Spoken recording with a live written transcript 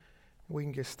We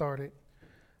can get started.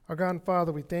 Our God and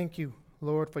Father, we thank you,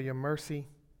 Lord, for your mercy,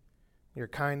 your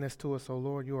kindness to us, O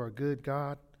Lord. You are a good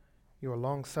God. You are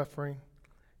long-suffering,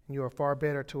 and you are far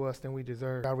better to us than we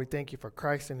deserve. God, we thank you for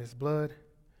Christ and his blood.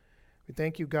 We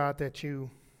thank you, God, that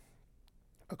you,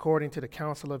 according to the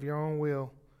counsel of your own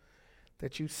will,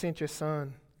 that you sent your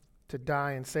Son to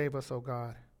die and save us, O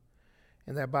God,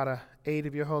 and that by the aid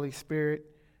of your Holy Spirit,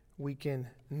 we can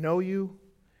know you,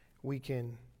 we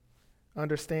can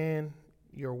understand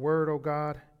your word, O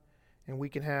God, and we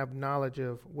can have knowledge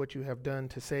of what you have done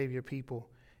to save your people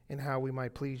and how we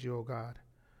might please you, O God.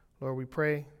 Lord, we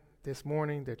pray this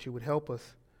morning that you would help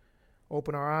us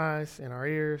open our eyes and our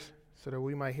ears so that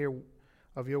we might hear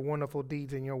of your wonderful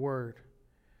deeds in your word.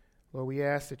 Lord, we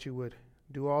ask that you would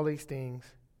do all these things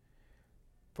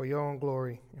for your own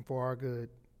glory and for our good.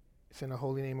 It's in the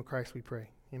holy name of Christ we pray.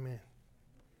 Amen.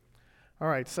 All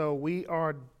right, so we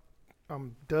are,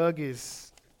 Doug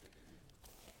is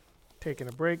taking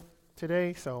a break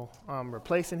today, so I'm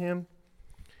replacing him.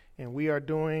 And we are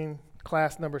doing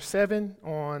class number 7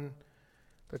 on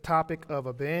the topic of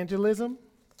evangelism.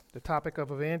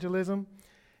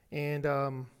 And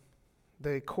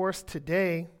the course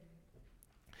today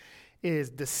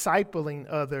is discipling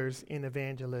others in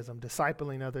evangelism.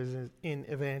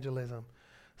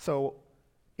 So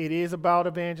it is about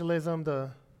evangelism.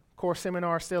 The course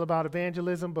seminar is still about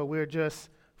evangelism, but we're just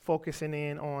focusing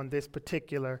in on this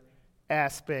particular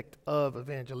aspect of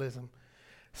evangelism.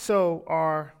 So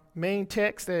our main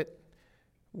text that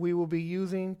we will be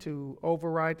using to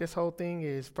override this whole thing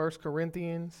is 1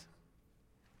 Corinthians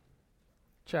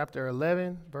chapter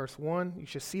 11, verse 1. You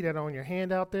should see that on your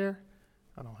handout there.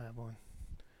 I don't have one.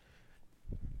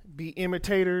 Be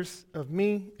imitators of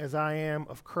me as I am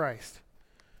of Christ.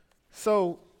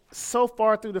 So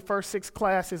far through the first 6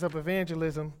 classes of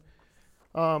evangelism,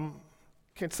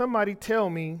 can somebody tell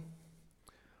me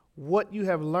what you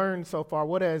have learned so far?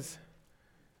 What's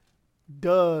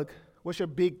your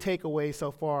big takeaway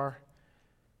so far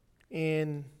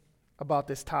about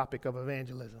this topic of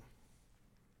evangelism?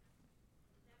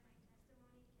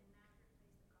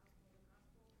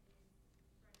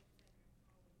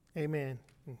 Amen.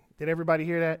 Did everybody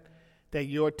hear that? That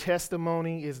your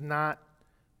testimony is not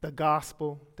the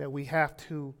gospel, that we have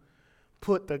to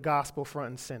put the gospel front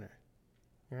and center.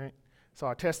 All right? So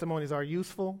our testimonies are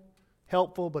useful,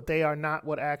 helpful, but they are not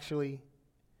what actually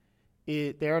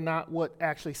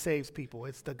saves people.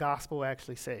 It's the gospel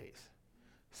actually saves.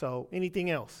 So anything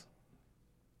else?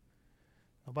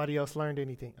 Nobody else learned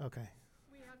anything? Okay.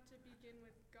 We have to begin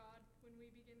with God when we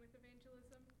begin with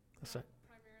evangelism. That's right.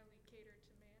 Primarily cater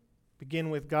to man. Begin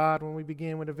with God when we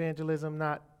begin with evangelism,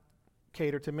 not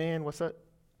cater to man. What's that?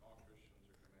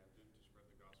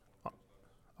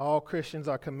 All Christians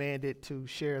are commanded to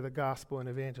share the gospel and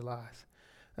evangelize.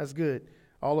 That's good.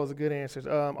 All those are good answers.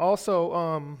 I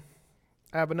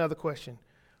have another question.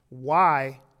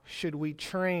 Why should we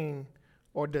train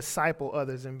or disciple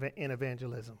others in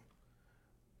evangelism?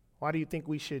 Why do you think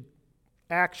we should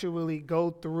actually go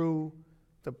through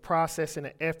the process and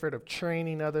the effort of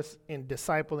training others and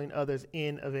discipling others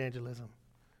in evangelism?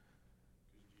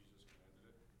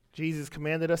 Jesus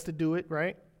commanded us to do it,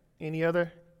 right? Any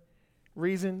other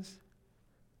reasons?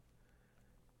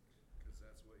 Because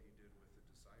that's what he did with the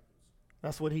disciples.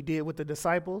 That's what he did with the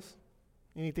disciples.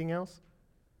 Anything else?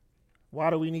 Why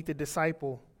do we need to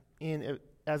disciple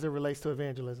as it relates to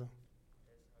evangelism?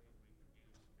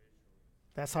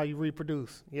 That's how you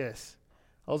reproduce. Yes.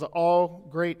 Those are all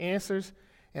great answers.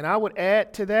 And I would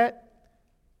add to that,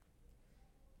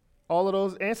 all of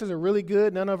those answers are really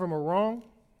good. None of them are wrong.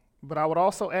 But I would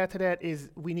also add to that is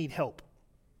we need help.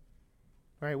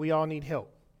 Right? We all need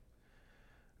help.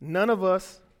 None of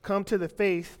us come to the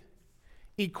faith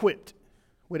equipped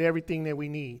with everything that we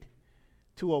need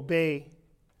to obey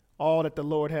all that the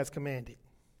Lord has commanded.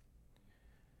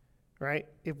 Right?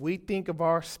 If we think of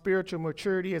our spiritual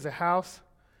maturity as a house,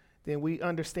 then we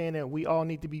understand that we all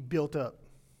need to be built up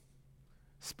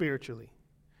spiritually.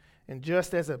 And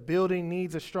just as a building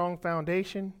needs a strong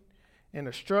foundation and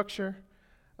a structure,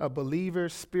 a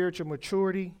believer's spiritual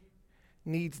maturity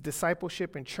needs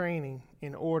discipleship and training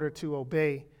in order to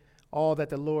obey all that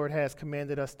the Lord has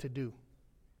commanded us to do.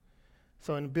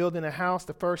 So in building a house,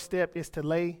 the first step is to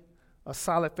lay a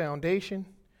solid foundation,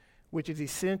 which is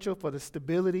essential for the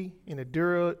stability and the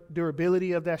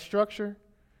durability of that structure.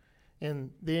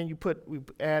 And then we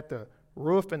add the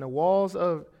roof and the walls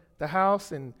of the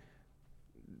house, and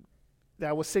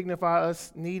that will signify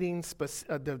us needing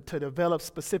to develop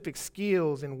specific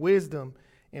skills and wisdom,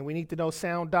 and we need to know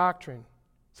sound doctrine.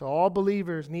 So all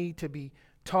believers need to be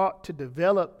taught to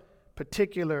develop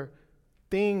particular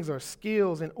things or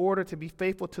skills in order to be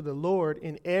faithful to the Lord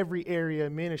in every area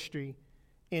of ministry,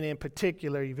 and in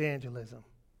particular evangelism.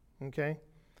 Okay?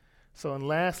 So, and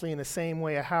lastly, in the same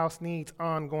way a house needs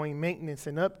ongoing maintenance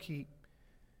and upkeep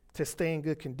to stay in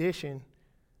good condition,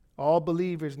 all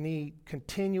believers need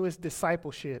continuous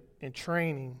discipleship and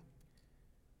training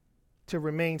to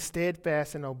remain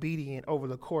steadfast and obedient over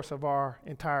the course of our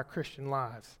entire Christian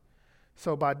lives.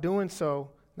 So by doing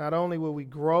so, not only will we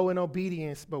grow in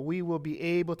obedience, but we will be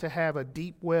able to have a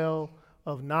deep well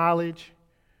of knowledge,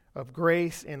 of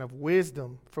grace, and of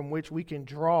wisdom from which we can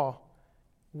draw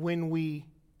when we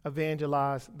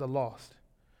evangelize the lost.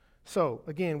 So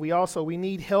again, we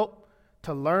need help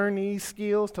to learn these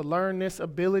skills, to learn this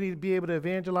ability to be able to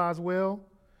evangelize well.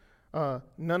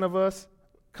 None of us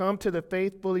come to the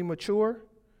faith fully mature.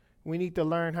 We need to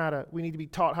be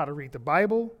taught how to read the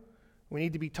Bible. We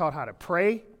need to be taught how to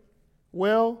pray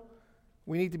well.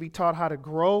 We need to be taught how to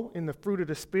grow in the fruit of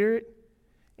the Spirit.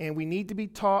 And we need to be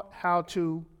taught how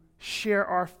to share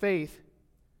our faith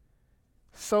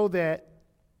so that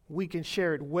we can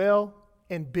share it well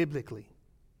and biblically,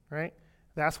 right?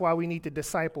 That's why we need to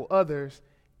disciple others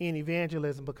in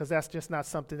evangelism, because that's just not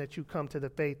something that you come to the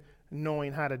faith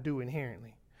knowing how to do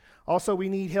inherently. Also, we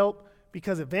need help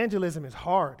because evangelism is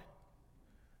hard.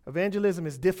 Evangelism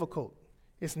is difficult.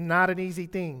 It's not an easy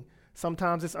thing.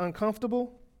 Sometimes it's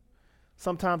uncomfortable.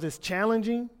 Sometimes it's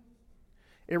challenging.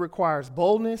 It requires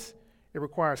boldness. It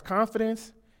requires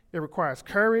confidence. It requires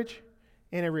courage.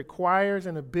 And it requires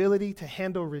an ability to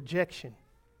handle rejection,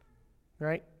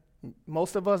 right?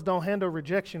 Most of us don't handle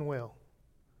rejection well.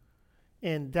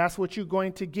 And that's what you're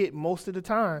going to get most of the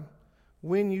time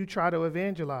when you try to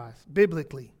evangelize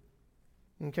biblically,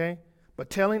 okay? But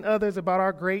telling others about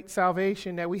our great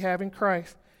salvation that we have in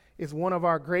Christ is one of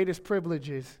our greatest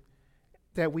privileges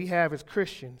that we have as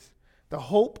Christians. The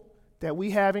hope that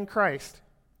we have in Christ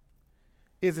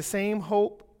is the same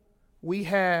hope we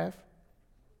have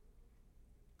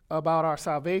about our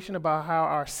salvation, about how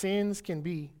our sins can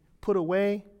be put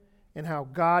away, and how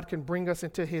God can bring us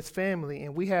into his family.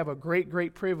 And we have a great,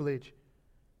 great privilege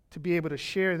to be able to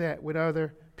share that with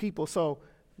other people. So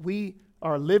we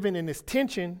are living in this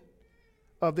tension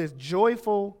of this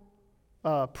joyful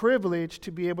privilege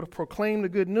to be able to proclaim the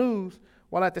good news,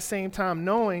 while at the same time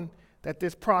knowing that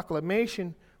this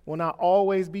proclamation will not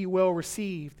always be well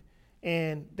received,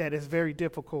 and that it's very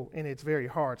difficult and it's very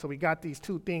hard. So we got these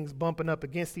two things bumping up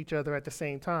against each other at the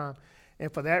same time.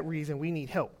 And for that reason, we need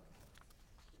help.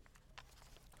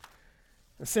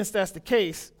 And since that's the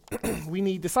case, we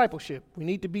need discipleship. We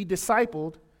need to be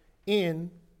discipled in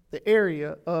the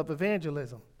area of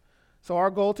evangelism. So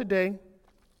our goal today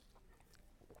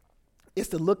is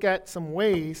to look at some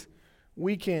ways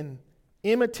we can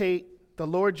imitate the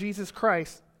Lord Jesus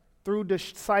Christ through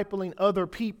discipling other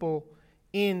people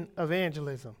in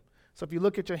evangelism. So if you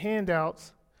look at your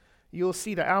handouts, you'll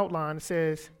see the outline.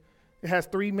 It has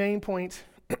 3 main points.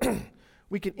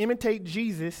 We can imitate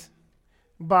Jesus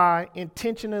by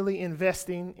intentionally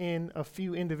investing in a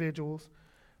few individuals.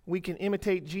 We can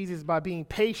imitate Jesus by being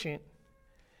patient,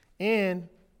 and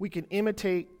we can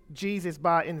imitate Jesus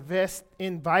by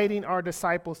inviting our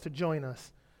disciples to join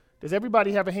us. Does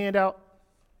everybody have a handout?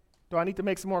 Do I need to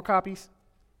make some more copies?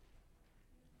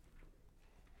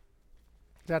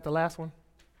 Is that the last one?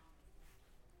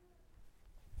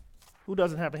 Who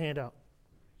doesn't have a handout?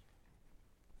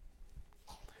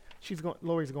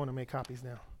 Lori's going to make copies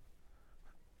now.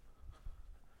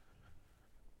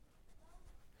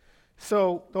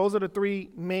 So those are the 3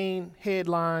 main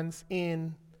headlines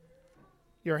in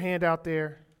your handout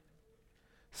there.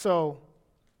 So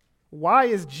why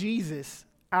is Jesus,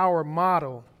 our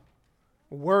model,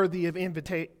 worthy of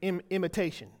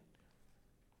imitation?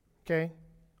 Okay?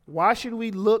 Why should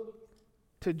we look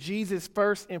to Jesus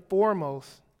first and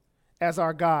foremost as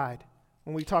our guide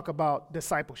when we talk about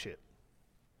discipleship?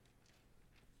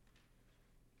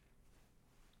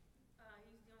 He's the only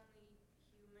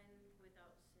human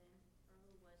without sin, or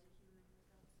who was a human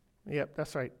without sin. Yep,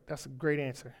 that's right. That's a great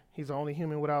answer. He's the only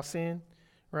human without sin,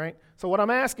 right? So what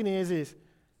I'm asking is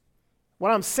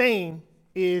what I'm saying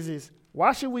is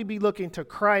why should we be looking to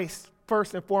Christ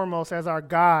first and foremost as our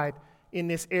guide in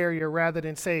this area rather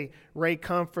than, say, Ray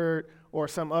Comfort or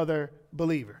some other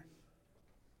believer,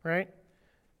 right?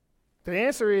 The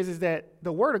answer is that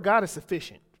the Word of God is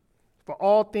sufficient for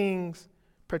all things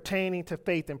pertaining to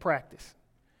faith and practice,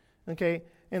 okay?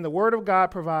 And the Word of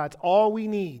God provides all we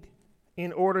need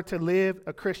in order to live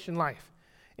a Christian life.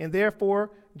 And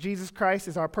therefore, Jesus Christ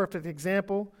is our perfect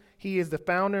example. He is the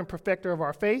founder and perfecter of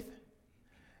our faith.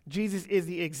 Jesus is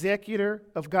the executor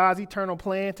of God's eternal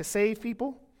plan to save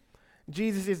people.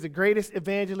 Jesus is the greatest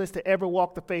evangelist to ever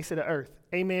walk the face of the earth.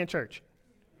 Amen, church.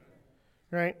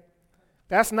 Right?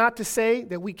 That's not to say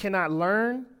that we cannot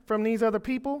learn from these other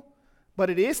people, but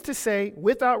it is to say,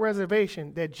 without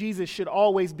reservation, that Jesus should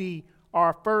always be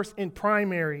our first and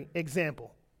primary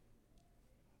example.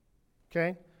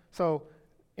 Okay? So,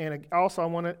 and also I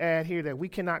want to add here that we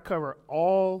cannot cover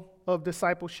all of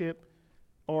discipleship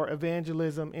or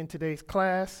evangelism in today's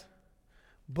class,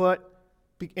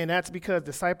 and that's because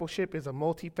discipleship is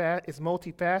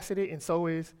multifaceted, and so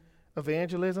is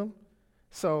evangelism.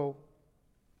 So,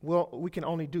 we can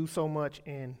only do so much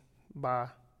by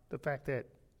the fact that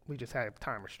we just have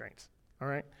time restraints. All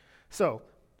right? So,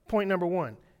 point number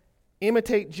 1,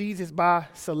 imitate Jesus by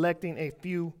selecting a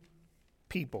few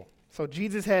people. So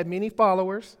Jesus had many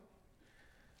followers,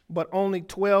 but only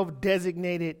 12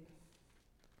 designated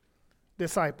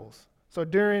disciples. So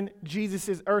during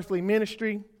Jesus' earthly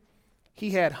ministry,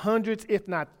 he had hundreds, if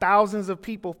not thousands, of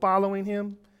people following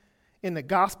him. In the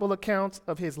gospel accounts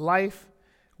of his life,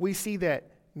 we see that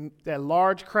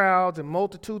large crowds and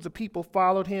multitudes of people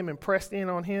followed him and pressed in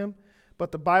on him.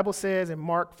 But the Bible says in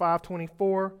Mark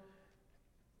 5:24,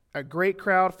 a great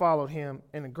crowd followed him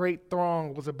and a great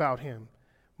throng was about him.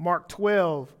 Mark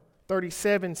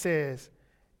 12:37 says,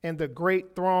 and the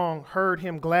great throng heard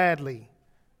him gladly.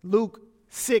 Luke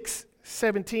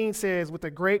 6:17 says, with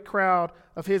a great crowd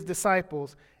of his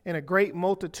disciples and a great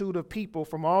multitude of people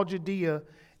from all Judea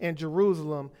and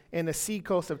Jerusalem and the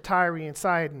seacoast of Tyre and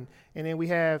Sidon. And then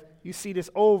you see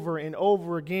this over and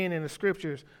over again in the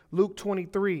scriptures. Luke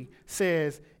 23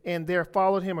 says, and there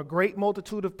followed him a great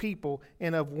multitude of people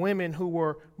and of women who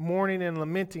were mourning and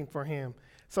lamenting for him.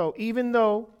 So even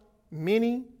though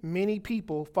many, many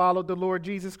people followed the Lord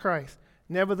Jesus Christ,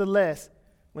 nevertheless,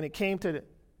 when it came to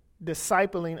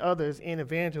discipling others in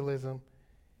evangelism,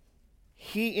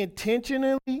 he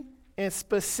intentionally and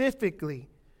specifically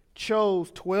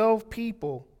chose 12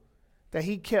 people that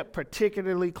he kept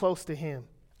particularly close to him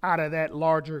out of that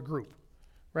larger group,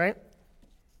 right?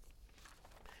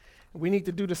 We need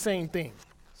to do the same thing.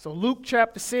 So Luke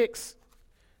chapter 6,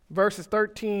 verses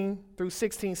 13 through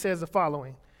 16 says the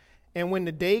following. And when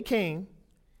the day came,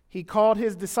 he called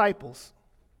his disciples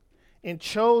and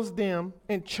chose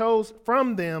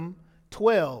from them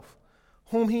 12,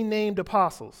 whom he named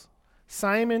apostles.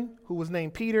 Simon, who was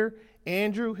named Peter,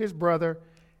 Andrew, his brother,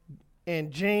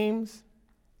 and James,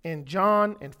 and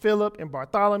John, and Philip, and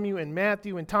Bartholomew, and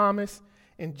Matthew, and Thomas,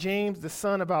 and James, the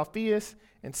son of Alphaeus,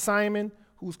 and Simon,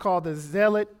 who was called the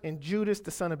Zealot, and Judas,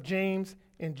 the son of James,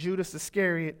 and Judas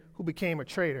Iscariot, who became a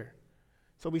traitor.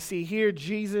 So we see here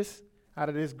Jesus, out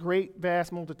of this great,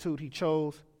 vast multitude, he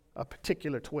chose a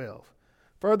particular 12.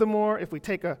 Furthermore, if we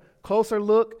take a closer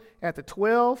look at the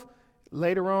 12,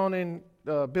 later on in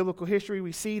biblical history,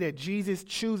 we see that Jesus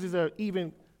chooses an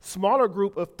even smaller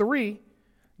group of 3,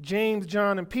 James,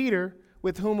 John, and Peter,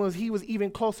 with whom he was even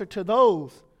closer to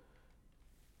those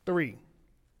 3.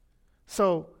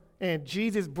 So, and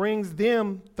Jesus brings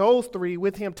those 3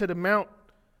 with him to the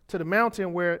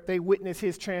mountain where they witness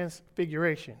his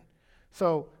transfiguration.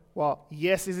 So, while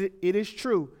yes, it is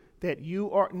true that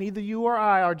neither you or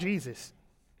I are Jesus,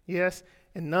 yes,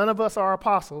 and none of us are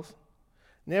apostles,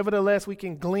 nevertheless, we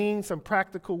can glean some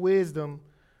practical wisdom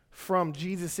from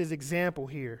Jesus' example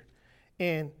here.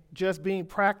 And just being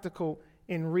practical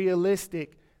and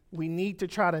realistic, we need to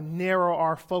try to narrow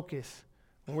our focus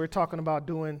when we're talking about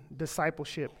doing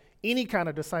discipleship, any kind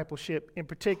of discipleship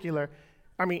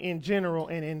in general,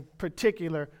 and in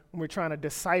particular, when we're trying to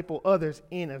disciple others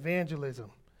in evangelism.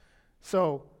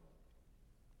 So,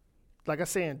 like I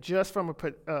said, just from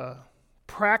a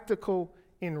practical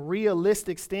and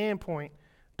realistic standpoint,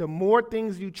 the more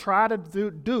things you try to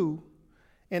do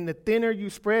and the thinner you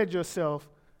spread yourself,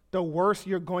 the worse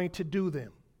you're going to do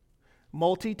them.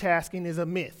 Multitasking is a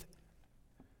myth.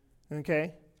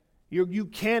 Okay? You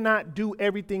cannot do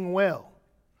everything well.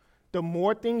 The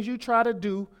more things you try to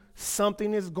do,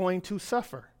 something is going to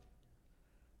suffer.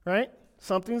 Right?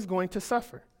 Something's going to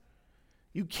suffer.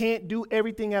 You can't do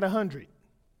everything at 100.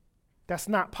 That's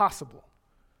not possible.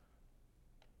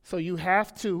 So you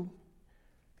have to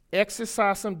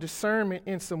exercise some discernment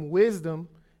and some wisdom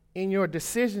in your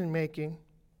decision making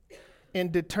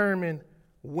and determine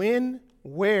when,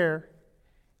 where,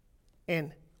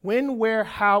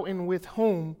 how, and with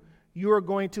whom you are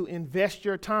going to invest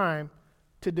your time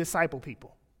to disciple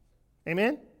people.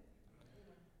 Amen?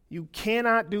 You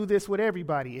cannot do this with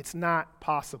everybody. It's not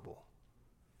possible.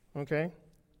 Okay?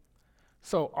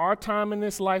 So our time in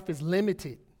this life is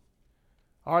limited.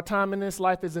 Our time in this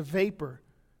life is a vapor.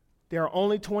 There are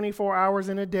only 24 hours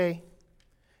in a day,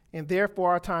 and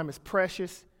therefore our time is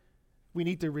precious. We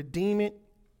need to redeem it,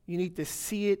 you need to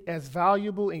see it as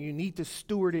valuable, and you need to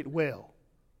steward it well.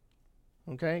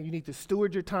 Okay? You need to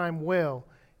steward your time well,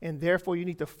 and therefore you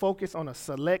need to focus on a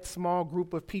select small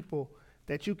group of people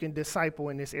that you can disciple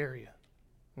in this area.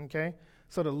 Okay?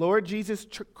 So the Lord Jesus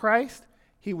Christ,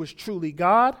 he was truly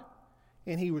God,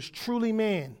 and he was truly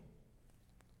man.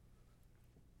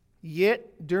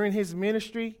 Yet, during his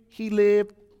ministry, he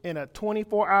lived in a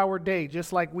 24-hour day,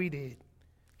 just like we did.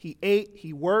 He ate,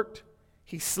 he worked,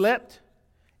 he slept,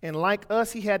 and like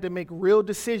us, he had to make real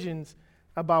decisions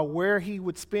about where he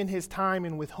would spend his time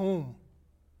and with whom.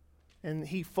 And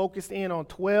he focused in on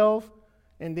 12,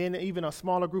 and then even a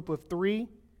smaller group of 3.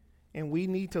 And we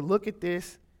need to look at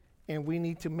this, and we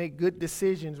need to make good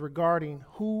decisions regarding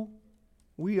who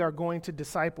we are going to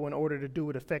disciple in order to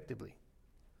do it effectively.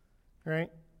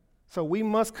 Right? So we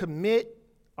must commit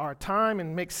our time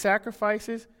and make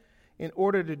sacrifices in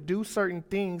order to do certain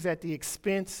things at the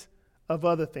expense of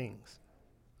other things.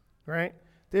 Right?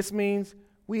 This means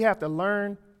we have to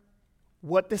learn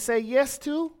what to say yes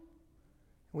to.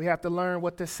 We have to learn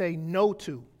what to say no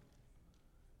to.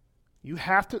 You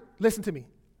have to, listen to me.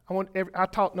 I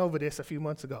taught Nova this a few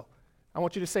months ago. I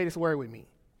want you to say this word with me.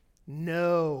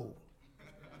 No.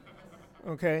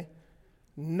 Okay?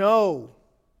 No.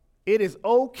 It is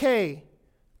okay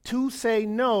to say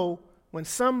no when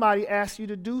somebody asks you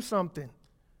to do something.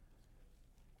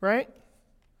 Right?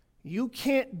 You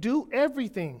can't do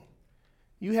everything.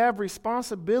 You have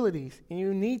responsibilities, and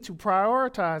you need to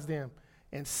prioritize them.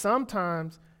 And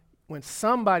sometimes when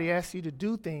somebody asks you to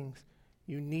do things,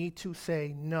 you need to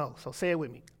say no. So say it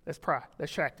with me. Let's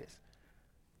track this.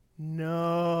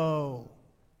 No.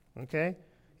 Okay?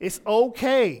 It's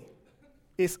okay.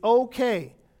 It's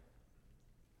okay.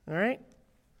 All right?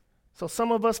 So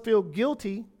some of us feel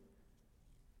guilty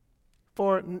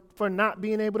for not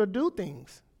being able to do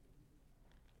things.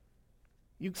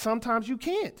 Sometimes you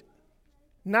can't.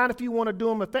 Not if you want to do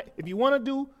them effective. If you want to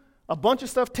do a bunch of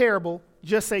stuff terrible,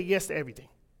 just say yes to everything.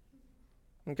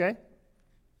 Okay?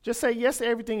 Just say yes to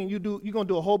everything, and you're going to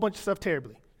do a whole bunch of stuff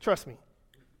terribly. Trust me.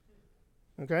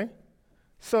 Okay?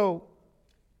 So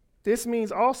this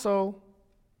means also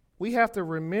we have to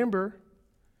remember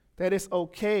that it's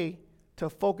okay to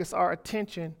focus our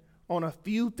attention on a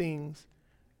few things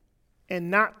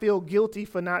and not feel guilty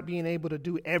for not being able to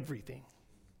do everything.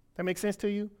 That makes sense to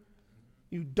you?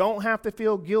 You don't have to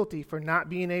feel guilty for not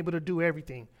being able to do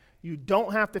everything. You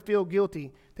don't have to feel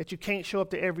guilty that you can't show up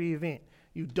to every event.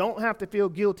 You don't have to feel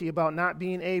guilty about not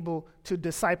being able to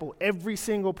disciple every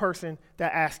single person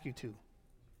that asks you to.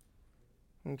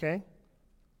 Okay?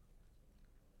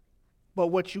 But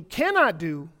what you cannot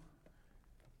do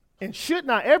and should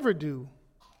not ever do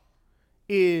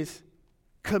is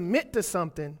commit to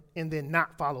something and then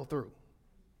not follow through.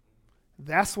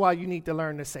 That's why you need to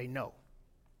learn to say no.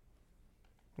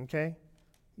 Okay?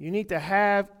 You need to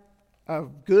have a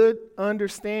good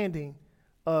understanding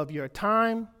of your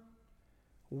time,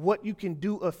 what you can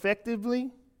do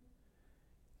effectively,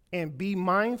 and be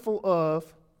mindful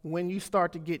of when you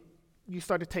start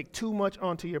to take too much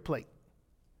onto your plate.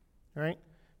 Right?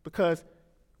 Because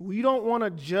we don't want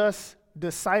to just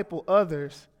disciple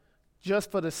others just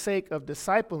for the sake of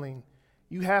discipling.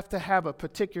 You have to have a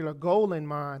particular goal in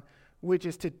mind, which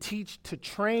is to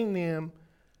train them.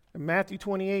 Matthew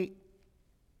 28,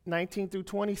 19 through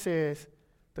 20 says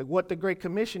that what the Great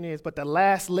Commission is, but the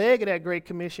last leg of that Great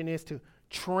Commission is to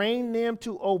train them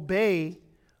to obey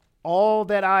all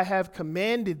that I have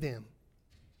commanded them.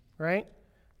 Right?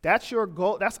 That's your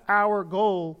goal. That's our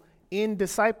goal in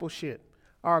discipleship.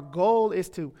 Our goal is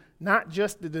to not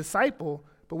just the disciple,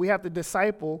 but we have to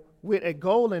disciple with a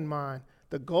goal in mind.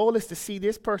 The goal is to see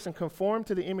this person conform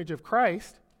to the image of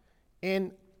Christ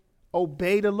and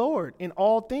obey the Lord in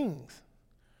all things,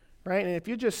 right? And if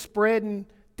you're just spreading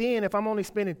thin, if I'm only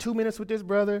spending 2 minutes with this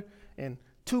brother and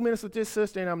 2 minutes with this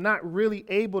sister, and I'm not really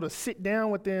able to sit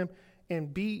down with them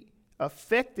and be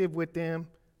effective with them,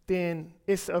 then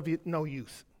it's of no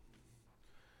use.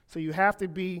 So you have to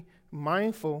be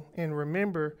mindful and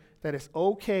remember that it's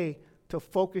okay to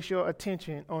focus your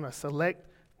attention on a select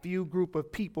few group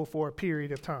of people for a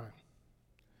period of time.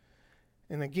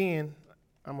 And again,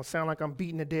 I'm going to sound like I'm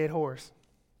beating a dead horse.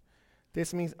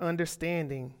 This means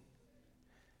understanding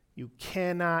you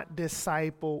cannot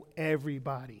disciple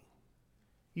everybody.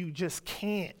 You just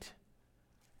can't,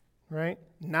 right?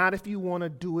 Not if you want to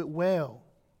do it well.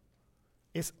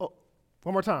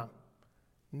 One more time.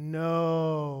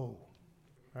 No.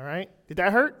 All right? Did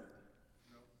that hurt?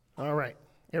 No. All right.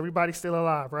 Everybody's still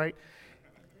alive, right?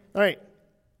 All right.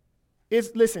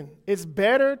 It's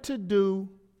better to do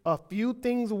a few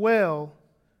things well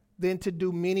than to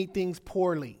do many things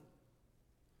poorly.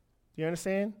 You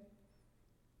understand?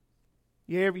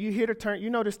 You hear the term, you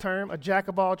know this term, a jack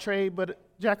of all trades, but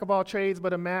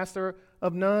a master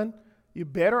of none. You're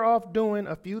better off doing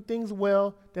a few things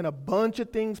well than a bunch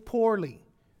of things poorly.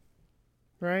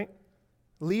 Right?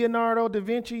 Leonardo da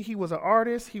Vinci, he was an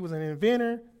artist, he was an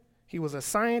inventor, he was a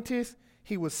scientist,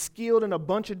 he was skilled in a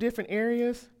bunch of different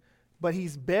areas, but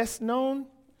he's best known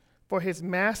for his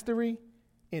mastery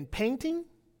in painting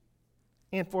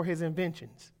and for his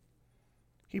inventions.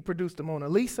 He produced the Mona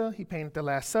Lisa, he painted the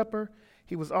Last Supper.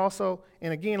 He was also,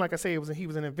 and again, like I say, he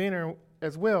was an inventor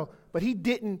as well, but he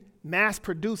didn't mass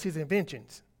produce his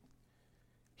inventions.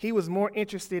 He was more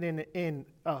interested in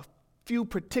a few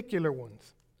particular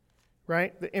ones,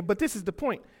 right? But this is the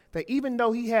point, that even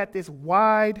though he had this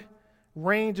wide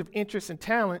range of interests and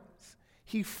talents,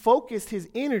 he focused his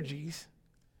energies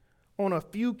on a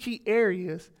few key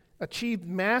areas, achieved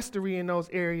mastery in those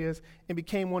areas, and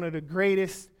became one of the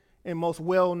greatest and most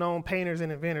well-known painters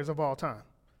and inventors of all time.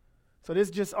 So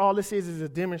this just all this is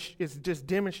it's just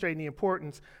demonstrating the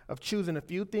importance of choosing a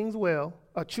few things well,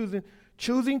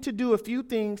 choosing to do a few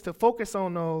things, to focus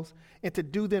on those, and to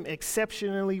do them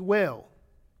exceptionally well,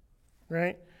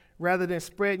 right? Rather than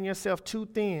spreading yourself too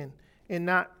thin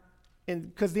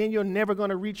because then you're never going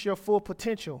to reach your full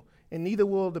potential, and neither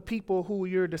will the people who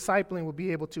you're discipling will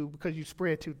be able to, because you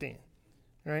spread too thin,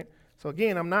 right? So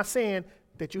again, I'm not saying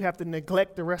that you have to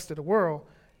neglect the rest of the world,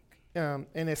 and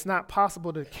it's not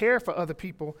possible to care for other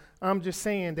people. I'm just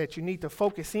saying that you need to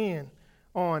focus in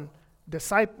on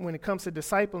when it comes to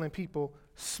discipling people.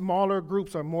 Smaller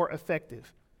groups are more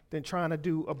effective than trying to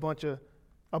do a bunch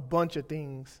of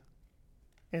things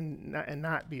and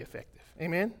not be effective.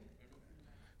 Amen?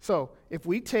 So if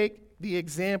we take the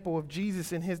example of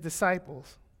Jesus and his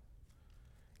disciples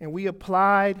and we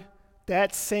applied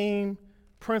that same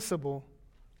principle,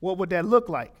 what would that look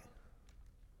like?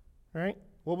 Right?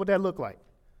 What would that look like?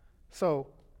 So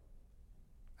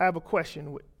I have a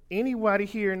question. Would anybody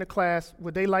here in the class,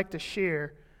 would they like to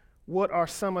share what are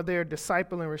some of their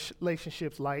discipling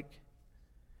relationships like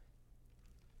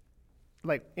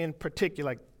in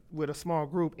particular, like with a small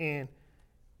group, and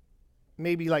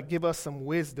maybe like give us some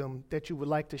wisdom that you would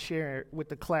like to share with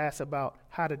the class about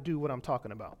how to do what I'm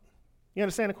talking about? You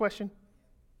understand the question?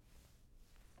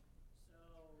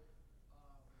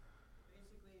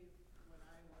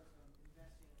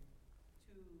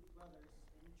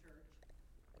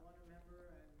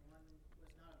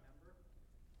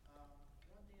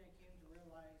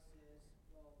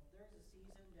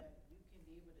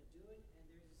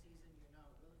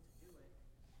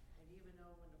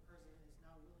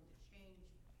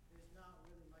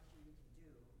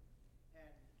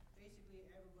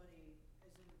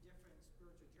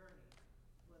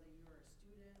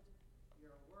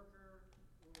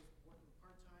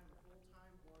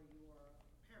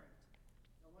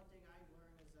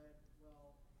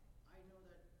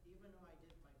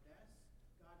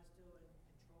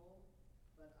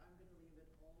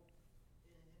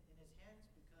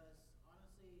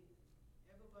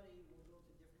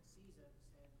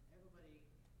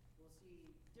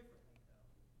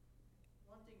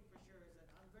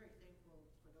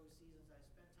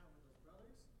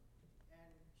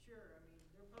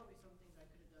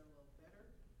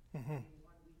 Mm-hmm.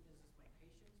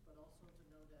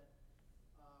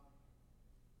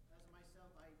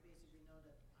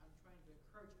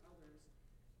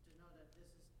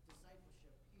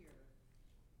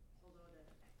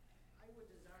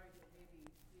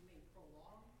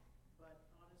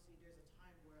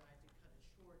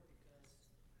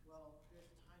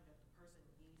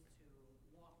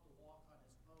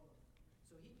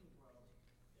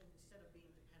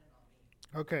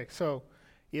 Okay, so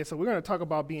so we're going to talk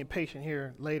about being patient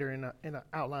here later in the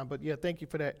outline, but yeah, thank you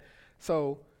for that.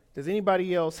 So does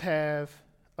anybody else have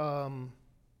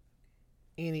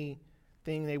anything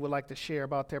they would like to share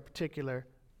about their particular,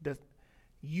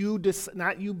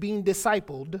 not you being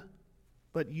discipled,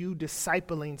 but you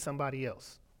discipling somebody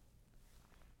else?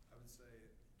 I would say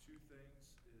two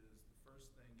things. The first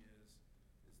thing is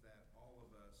that all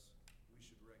of us, we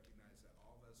should recognize that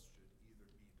all of us should either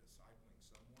be discipling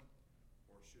someone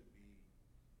or should be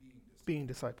being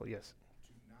discipled. Yes.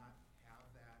 To not have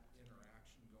that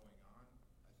interaction going on,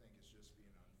 I think it's just being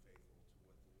unfaithful to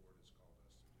what the Lord has called us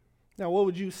to do. Now, what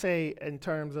would you say in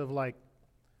terms of like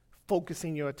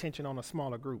focusing your attention on a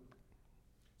smaller group?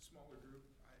 Smaller group,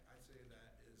 I'd say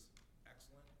that is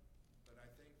excellent, but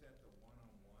I think that the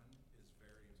one-on-one is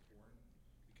very important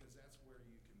because that's where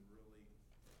you can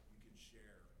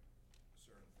share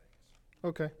certain things.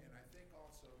 Okay. And I think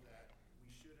also that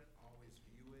we shouldn't always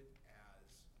view it as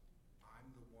I'm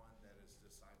the one that is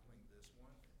discipling this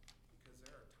one, because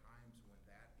there are times when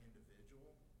that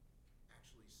individual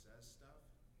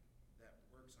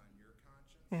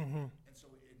Mm-hmm. And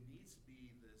so it needs to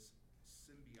be this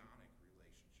symbiotic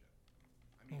relationship.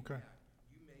 I mean, Okay.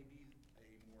 yeah, you may be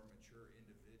a more mature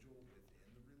individual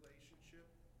within the relationship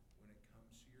when it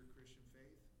comes to your Christian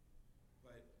faith,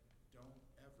 but don't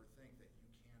ever think that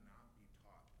you cannot be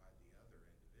taught by the other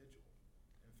individual.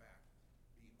 In fact,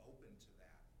 be open to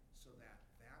that so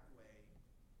that that way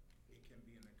it can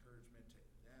be an encouragement to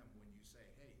them when you say,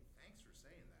 hey, thanks for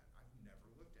saying that. I've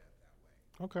never looked at it that way.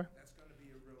 Okay. That's going to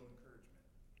be a real encouragement.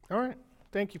 All right.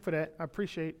 Thank you for that. I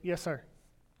appreciate. Yes, sir.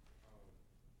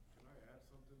 Can I add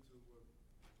something to what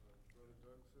Brother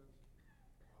Doug says?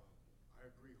 I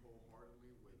agree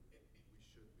wholeheartedly with we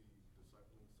should be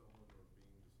discipling someone or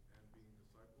being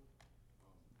discipled.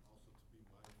 Also to be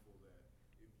mindful that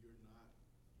if you're not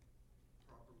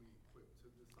properly equipped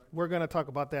to disciple, We're going to talk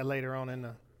about that later on in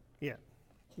the. Yeah.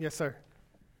 Yes, sir.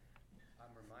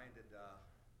 I'm reminded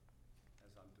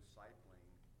as I'm discipling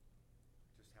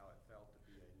just how it felt to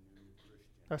be a new Christian.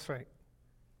 That's right.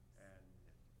 And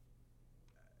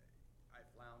I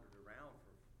floundered around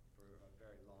for a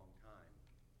very long time.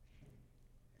 And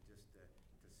just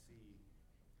to see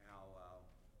how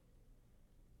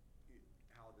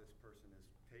this person is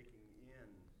taking in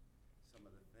some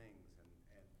of the things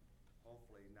and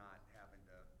hopefully not having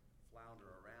to flounder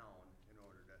around in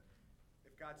order to,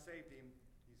 if God saved him,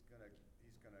 he's gonna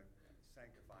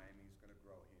sanctify him, he's gonna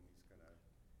grow him, he's going to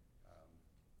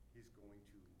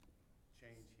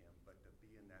change him, but to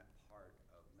be in that part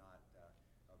of not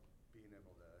of being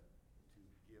able to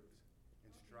give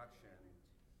instruction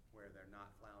where they're not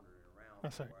floundering around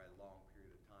That's for right. a long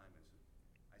period of time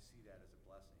I see that as a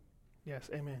blessing.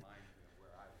 Yes. Amen. Reminds me of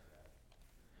where I was at.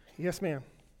 Yes, ma'am.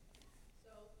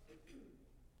 So, for me,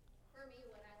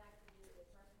 what I like to do is,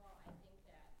 first of all, I think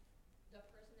that the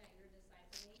person that you're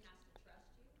discipling has to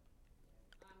trust you,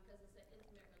 because it's an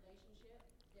intimate relationship.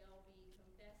 They'll be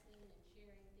confessing and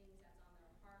sharing things that's on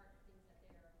their heart, things that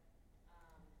they're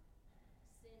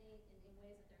sinning, in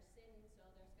ways that they're sinning, so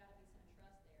there's got to be some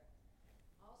trust there.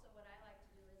 Also, what I like to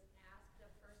do is ask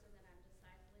the person that I'm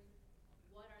discipling,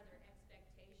 what are their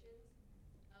expectations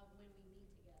of when we meet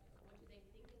together? What do they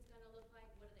think it's going to look like?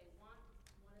 What do they want?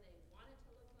 What do they want it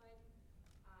to look like?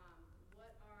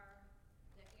 What are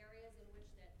the areas in which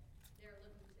that they're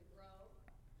looking to grow?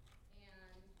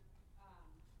 And I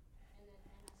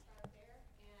start there.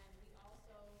 And we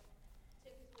also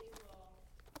typically will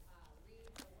read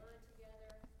the word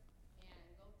together and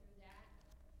go through that.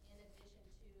 In addition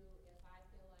to, if I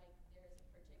feel like there's a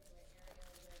particular area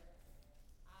where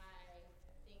I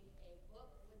think a book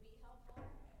would be helpful,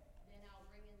 then I'll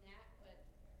bring in that, but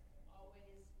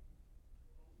always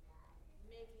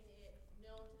making it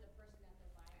known to the person that the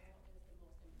Bible is the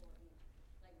most important,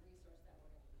 resource that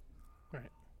we're going to use. Right.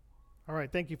 All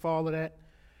right. Thank you for all of that.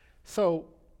 So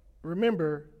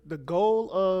remember, the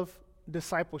goal of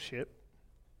discipleship,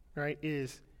 right,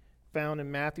 is found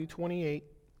in Matthew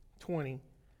 28:20,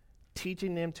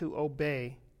 teaching them to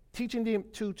obey, teaching them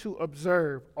to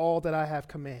observe all that I have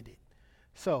commanded.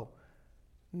 So,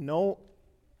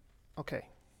 okay,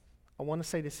 I want to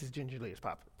say this as gingerly as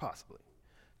possibly.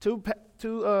 To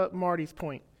Marty's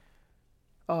point,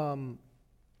 when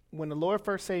the Lord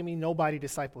first saved me, nobody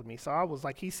discipled me. So I was,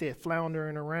 like he said,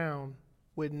 floundering around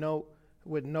with no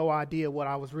idea what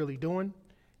I was really doing.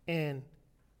 And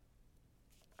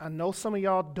I know some of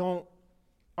y'all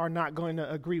are not going to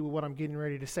agree with what I'm getting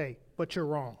ready to say, but you're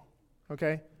wrong,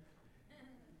 okay?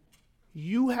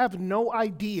 You have no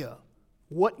idea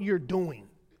what you're doing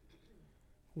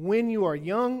when you are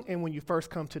young and when you first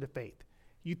come to the faith.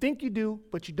 You think you do,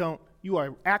 but you don't. You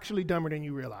are actually dumber than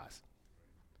you realize,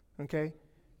 okay?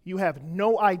 You have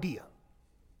no idea.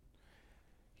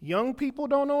 Young people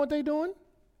don't know what they're doing.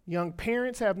 Young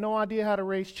parents have no idea how to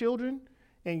raise children.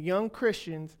 And young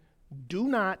Christians do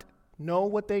not know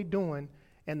what they're doing.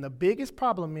 And the biggest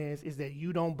problem is that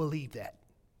you don't believe that.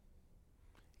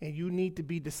 And you need to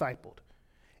be discipled.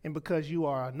 And because you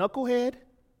are a knucklehead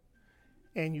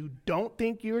and you don't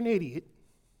think you're an idiot,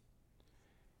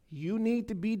 you need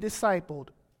to be discipled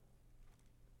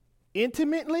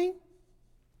intimately.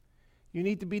 You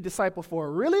need to be discipled for a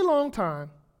really long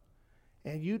time.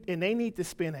 And they need to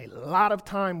spend a lot of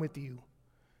time with you,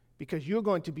 because you're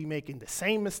going to be making the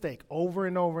same mistake over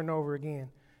and over and over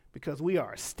again, because we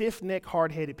are stiff-necked,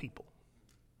 hard-headed people.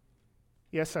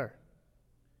 Yes, sir.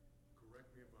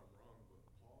 correct me if I'm wrong, but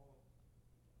Paul,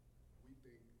 we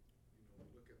think, we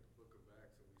look at the book of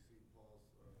Acts and we see Paul's,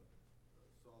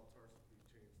 Saul Tarsus be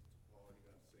changed to Paul, he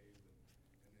got saved,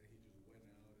 and then he just went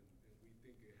out, and we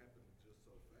think it happened just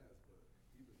so fast, but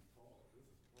even Paul, this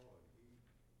is Paul, and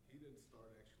he didn't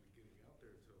start actually getting out there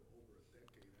until over a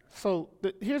decade after.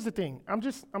 Here's the thing.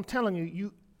 I'm telling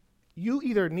you, you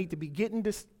either need to be getting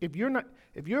this, if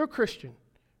you're a Christian,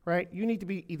 right, you need to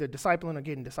be either discipling or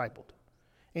getting discipled.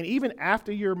 And even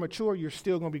after you're mature, you're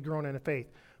still going to be growing in the faith.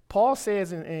 Paul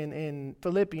says in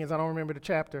Philippians, I don't remember the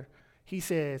chapter, he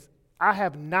says, I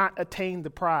have not attained the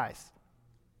prize.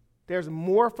 There's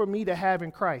more for me to have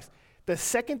in Christ. The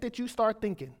second that you start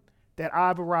thinking that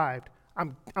I've arrived,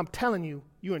 I'm telling you,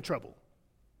 you're in trouble.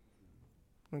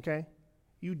 Okay?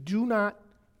 You do not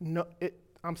know it.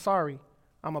 I'm sorry.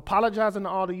 I'm apologizing to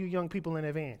all of you young people in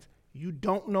advance. You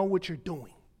don't know what you're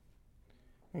doing.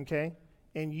 Okay?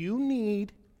 And you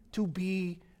need to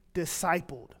be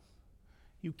discipled.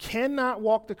 You cannot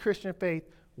walk the Christian faith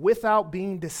without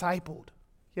being discipled.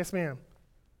 Yes, ma'am.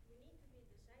 You need to be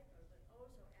discipled, but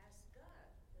also ask God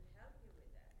to help you with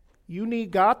that. You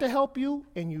need God to help you,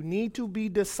 and you need to be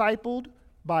discipled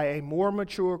by a more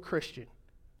mature Christian.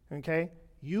 Okay?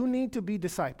 You need to be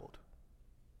discipled.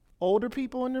 Older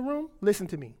people in the room, listen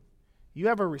to me. You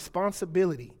have a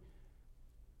responsibility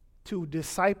to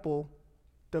disciple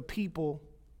the people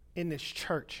in this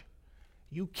church.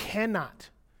 You cannot,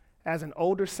 as an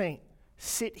older saint,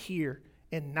 sit here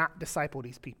and not disciple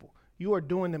these people. You are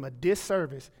doing them a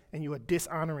disservice, and you are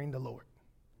dishonoring the Lord.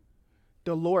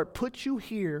 The Lord put you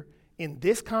here in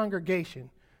this congregation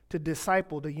to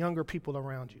disciple the younger people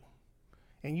around you.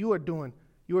 And you are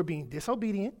being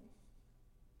disobedient,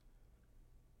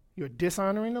 you're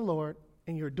dishonoring the Lord,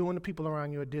 and you're doing the people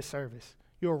around you a disservice.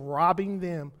 You're robbing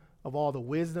them of all the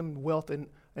wisdom, wealth, and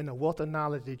the wealth of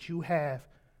knowledge that you have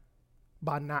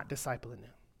by not discipling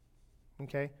them.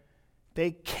 Okay?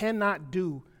 They cannot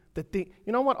do the thing.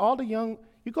 You know what? You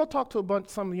go talk to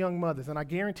some young mothers, and I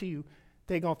guarantee you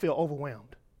they're going to feel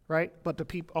overwhelmed, right? But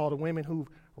all the women who've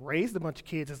raised a bunch of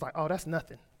kids, it's like, oh, that's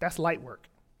nothing. That's light work.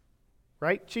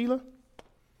 Right, Sheila?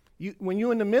 When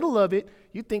you're in the middle of it,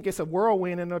 you think it's a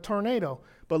whirlwind and a tornado.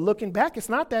 But looking back, it's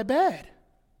not that bad.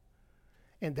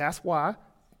 And that's why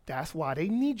they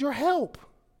need your help.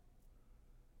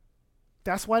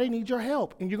 That's why they need your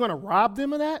help. And you're going to rob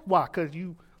them of that? Why? Because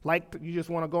you just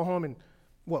want to go home and,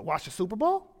 watch the Super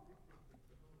Bowl?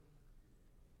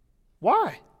 Why?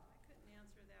 I couldn't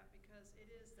answer that because it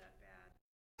is that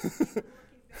bad. Looking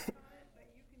back on it, but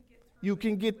you can get through it. You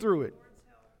can get through it. with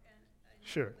the Lord's help and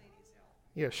Sure. young lady's help.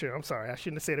 Yeah, sure. I'm sorry. I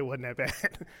shouldn't have said it wasn't that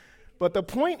bad. But the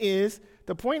point is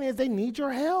they need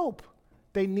your help.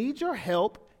 They need your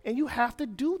help, and you have to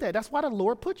do that. That's why the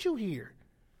Lord put you here.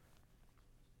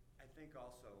 I think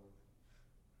also,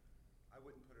 I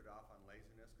wouldn't put it off on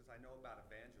laziness, because I know about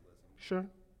evangelism. Sure.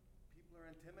 People are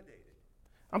intimidated.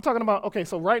 I'm talking about, okay,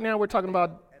 so right now we're talking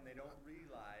about, And they don't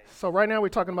realize.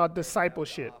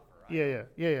 discipleship. Yeah.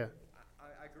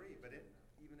 I agree, but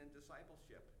even in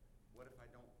discipleship, what if I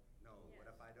don't know? What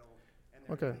if I don't? And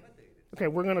they're Okay. intimidated. Okay,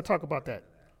 we're going to talk about that.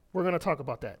 We're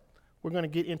going to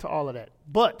get into all of that.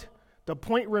 But the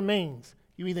point remains,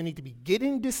 you either need to be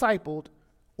getting discipled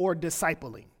or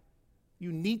discipling.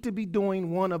 You need to be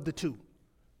doing one of the two,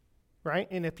 right?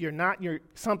 And if you're not,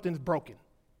 something's broken.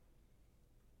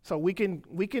 So we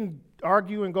can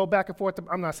argue and go back and forth.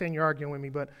 I'm not saying you're arguing with me,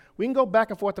 but we can go back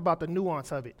and forth about the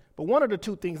nuance of it. But one of the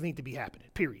two things need to be happening,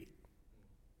 period.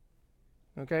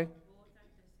 Okay?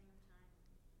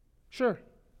 Sure.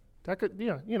 That could,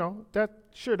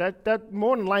 that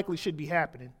more than likely should be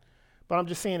happening. But I'm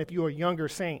just saying, if you're a younger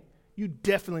saint, you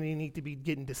definitely need to be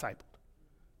getting discipled.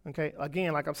 Okay?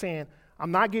 Again, like I'm saying, I'm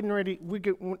not getting ready.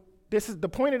 The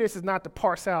point of this is not to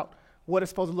parse out what it's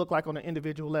supposed to look like on an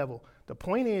individual level. The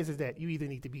point is that you either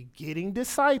need to be getting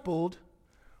discipled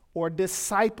or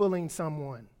discipling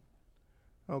someone.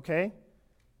 Okay?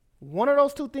 One of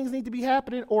those two things need to be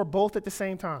happening, or both at the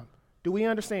same time. Do we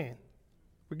understand?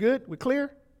 We're good? We're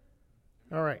clear?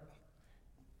 All right.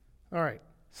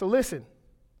 So listen.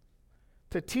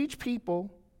 To teach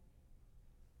people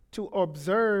to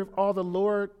observe all of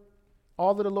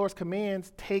the Lord's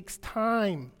commands takes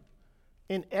time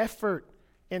and effort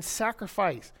and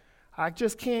sacrifice. I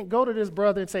just can't go to this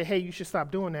brother and say, hey, you should stop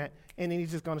doing that, and then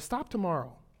he's just going to stop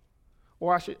tomorrow.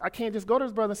 Or I can't just go to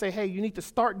this brother and say, hey, you need to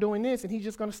start doing this, and he's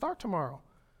just going to start tomorrow.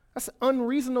 That's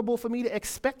unreasonable for me to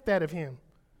expect that of him.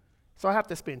 So I have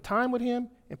to spend time with him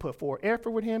and put forward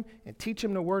effort with him and teach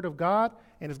him the word of God,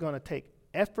 and it's going to take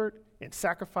effort and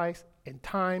sacrifice and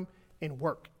time and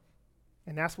work.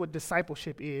 And that's what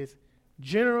discipleship is,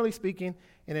 generally speaking.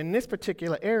 And in this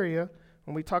particular area,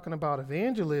 when we're talking about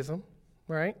evangelism,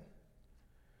 right,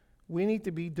 we need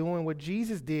to be doing what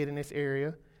Jesus did in this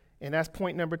area, and that's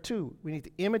point number 2. We need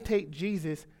to imitate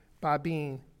Jesus by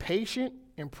being patient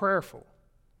and prayerful,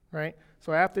 right?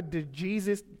 So after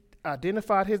Jesus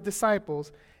identified his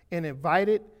disciples and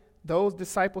invited those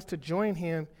disciples to join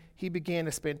him, he began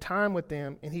to spend time with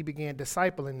them and he began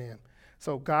discipling them.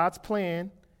 So God's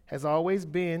plan has always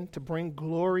been to bring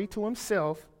glory to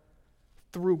himself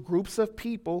through groups of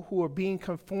people who are being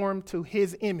conformed to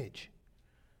his image,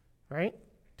 right?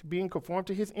 To being conformed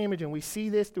to his image. And we see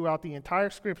this throughout the entire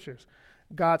scriptures.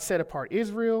 God set apart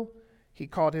Israel. He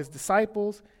called his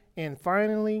disciples. And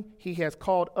finally, he has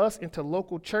called us into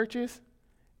local churches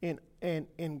and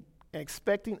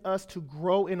expecting us to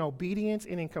grow in obedience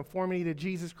and in conformity to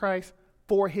Jesus Christ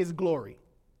for his glory.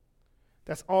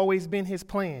 That's always been his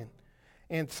plan.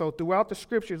 And so throughout the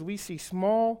scriptures, we see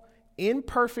small,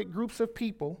 imperfect groups of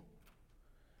people,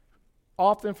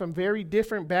 often from very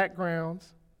different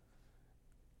backgrounds,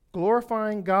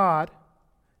 glorifying God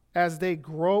as they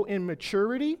grow in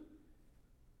maturity,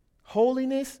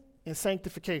 holiness, and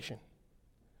sanctification.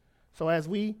 So as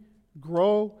we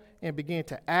grow and begin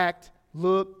to act,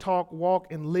 look, talk, walk,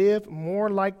 and live more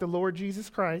like the Lord Jesus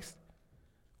Christ,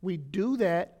 we do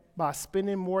that by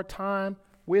spending more time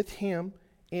with him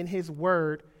in his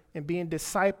word and being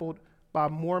discipled by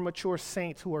more mature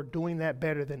saints who are doing that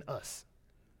better than us.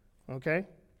 Okay?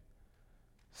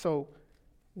 So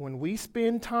when we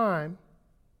spend time,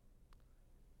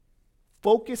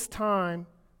 focused time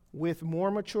with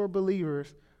more mature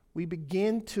believers, they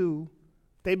begin to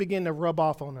rub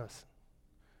off on us.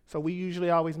 So we usually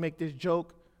always make this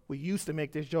joke. We used to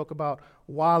make this joke about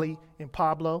Wally and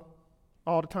Pablo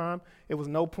all the time. It was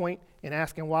no point in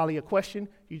asking Wally a question.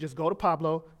 You just go to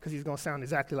Pablo because he's going to sound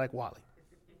exactly like Wally,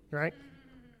 right?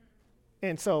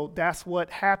 And so that's what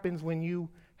happens when you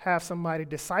have somebody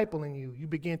discipling you. You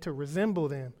begin to resemble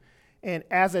them. And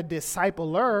as a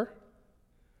discipler,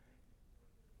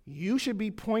 you should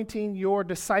be pointing your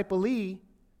disciplee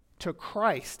to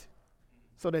Christ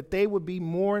so that they would be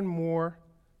more and more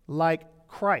like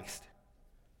Christ.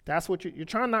 That's what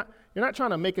you're not trying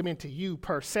to make them into you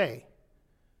per se,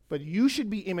 but you should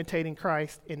be imitating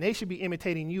Christ and they should be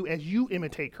imitating you as you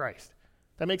imitate Christ.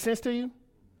 That make sense to you?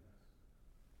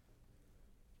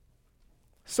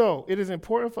 So it is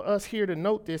important for us here to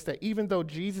note this, that even though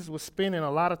Jesus was spending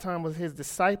a lot of time with his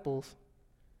disciples,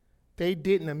 they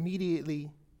didn't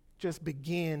immediately just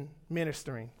begin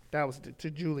ministering. That was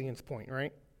to Julian's point,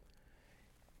 right?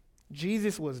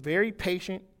 Jesus was very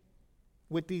patient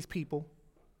with these people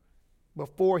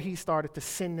before he started to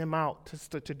send them out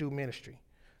to do ministry.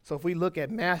 So if we look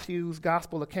at Matthew's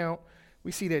gospel account,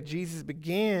 we see that Jesus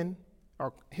began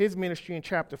his ministry in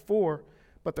chapter 4,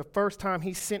 but the first time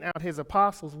he sent out his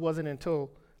apostles wasn't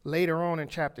until later on in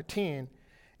chapter 10.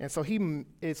 And so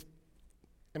it's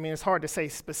hard to say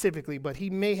specifically, but he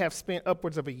may have spent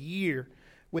upwards of a year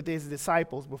with his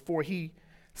disciples before he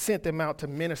sent them out to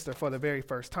minister for the very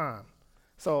first time.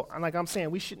 So like I'm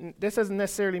saying, this doesn't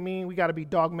necessarily mean we got to be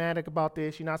dogmatic about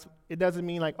this. It doesn't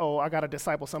mean like, oh, I got to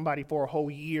disciple somebody for a whole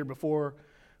year before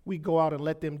we go out and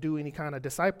let them do any kind of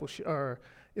discipleship or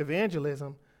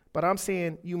evangelism. But I'm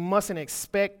saying you mustn't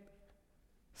expect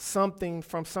something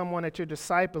from someone that you're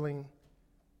discipling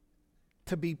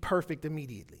to be perfect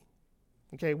immediately.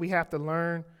 Okay, we have to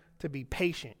learn to be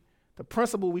patient. The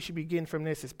principle we should be getting from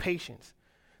this is patience.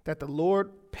 That the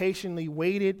Lord patiently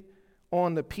waited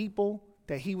on the people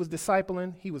that he was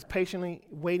discipling. He was patiently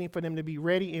waiting for them to be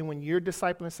ready. And when you're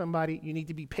discipling somebody, you need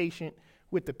to be patient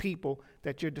with the people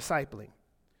that you're discipling.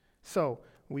 So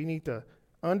we need to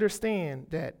understand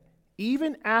that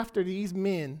even after these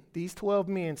 12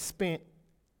 men spent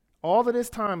all of this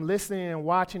time listening and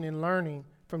watching and learning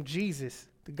from Jesus,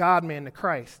 the God-man, the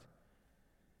Christ,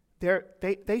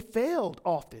 they failed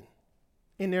often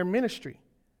in their ministry.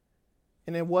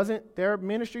 And their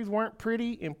ministries weren't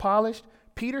pretty and polished.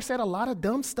 Peter said a lot of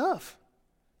dumb stuff,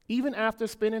 even after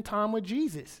spending time with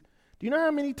Jesus. Do you know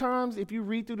how many times, if you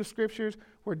read through the scriptures,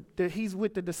 where he's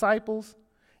with the disciples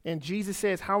and Jesus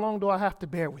says, how long do I have to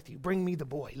bear with you? Bring me the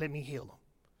boy. Let me heal him.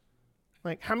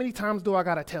 Like, how many times do I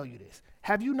got to tell you this?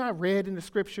 Have you not read in the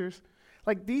scriptures?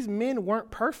 Like, these men weren't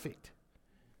perfect.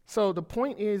 So the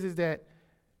point is that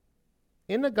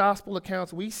in the gospel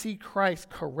accounts, we see Christ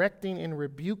correcting and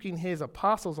rebuking his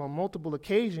apostles on multiple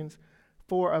occasions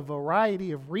for a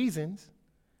variety of reasons,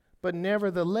 but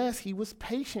nevertheless, he was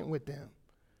patient with them.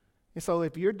 And so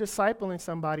if you're discipling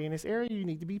somebody in this area, you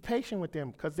need to be patient with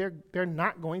them because they're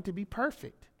not going to be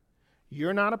perfect.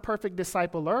 You're not a perfect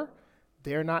discipler.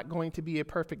 They're not going to be a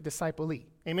perfect disciplee.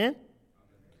 Amen?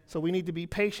 So we need to be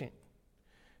patient.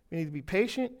 We need to be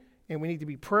patient and we need to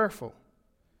be prayerful,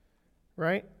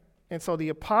 right? And so the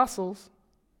apostles,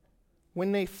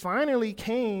 when they finally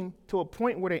came to a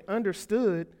point where they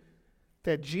understood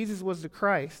that Jesus was the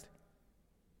Christ,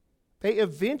 they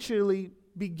eventually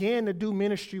began to do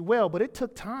ministry well, but it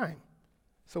took time.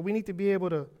 So we need to be able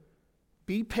to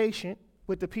be patient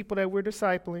with the people that we're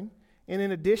discipling. And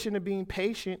in addition to being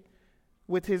patient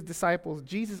with his disciples,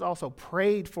 Jesus also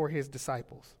prayed for his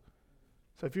disciples.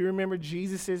 So if you remember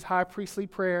Jesus' high priestly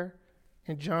prayer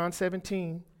in John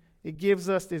 17, it gives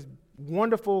us this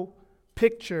wonderful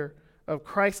picture of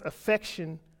Christ's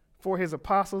affection for his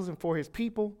apostles and for his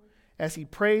people as he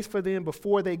prays for them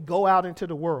before they go out into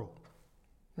the world,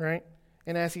 right?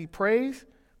 And as he prays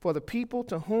for the people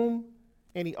to whom,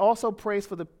 and he also prays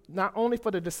for not only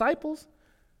for the disciples,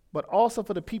 but also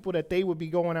for the people that they would be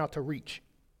going out to reach.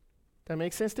 That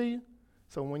makes sense to you?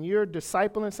 So when you're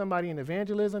discipling somebody in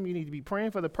evangelism, you need to be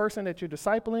praying for the person that you're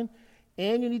discipling,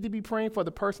 and you need to be praying for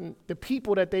the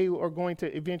people that they are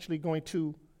eventually going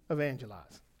to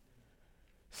evangelize.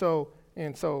 So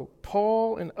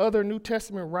Paul and other New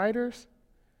Testament writers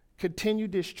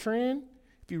continued this trend.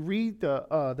 If you read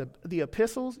the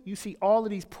epistles, you see all of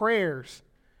these prayers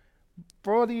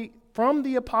from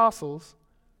the apostles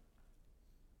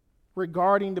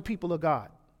regarding the people of God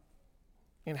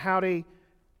and how they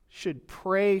should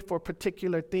pray for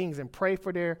particular things and pray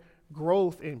for their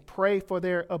growth and pray for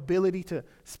their ability to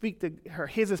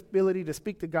his ability to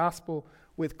speak the gospel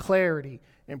with clarity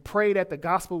and pray that the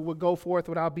gospel would go forth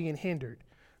without being hindered.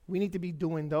 We need to be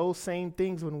doing those same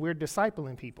things when we're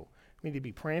discipling people. We need to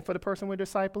be praying for the person we're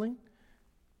discipling.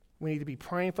 We need to be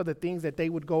praying for the things that they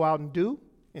would go out and do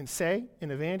and say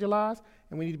and evangelize.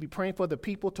 And we need to be praying for the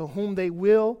people to whom they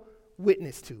will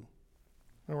witness to.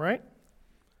 All right?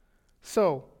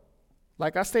 So,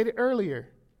 like I stated earlier,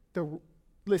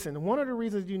 one of the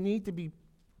reasons you need to be,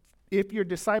 if you're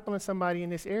discipling somebody in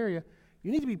this area,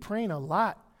 you need to be praying a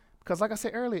lot. Because like I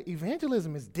said earlier,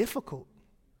 evangelism is difficult.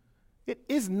 It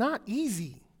is not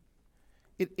easy.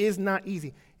 It is not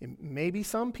easy.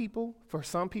 For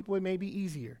some people it may be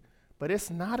easier, but it's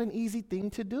not an easy thing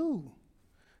to do.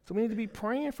 So we need to be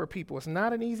praying for people. It's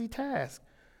not an easy task.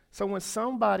 So when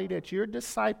somebody that you're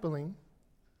discipling,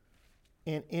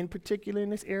 and in particular in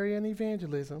this area in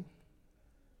evangelism,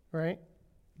 right,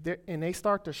 and they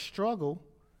start to struggle,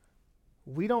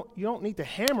 you don't need to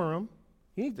hammer them.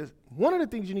 One of the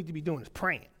things you need to be doing is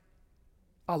praying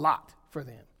a lot for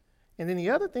them. And then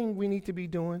the other thing we need to be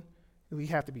doing is we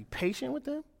have to be patient with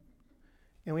them,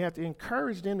 and we have to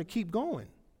encourage them to keep going,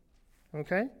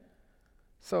 okay?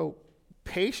 So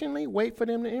patiently wait for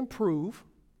them to improve.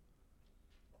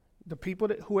 The people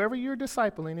whoever you're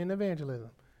discipling in evangelism,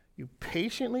 you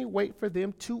patiently wait for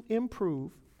them to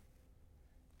improve,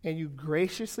 and you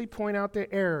graciously point out their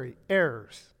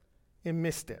errors and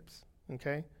missteps,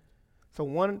 okay? So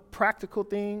one practical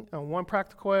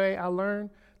way I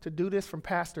learned to do this from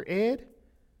Pastor Ed,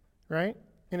 right,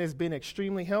 and it's been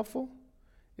extremely helpful,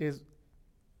 is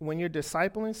when you're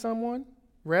discipling someone,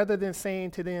 rather than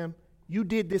saying to them, you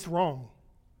did this wrong,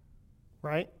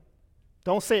 right?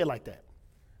 Don't say it like that.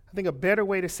 I think a better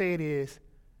way to say it is,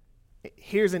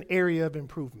 here's an area of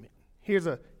improvement. Here's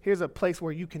a place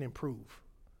where you can improve,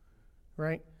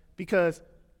 right? Because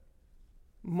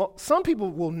some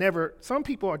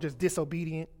people are just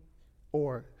disobedient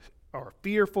or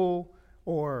fearful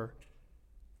or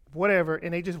whatever,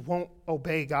 and they just won't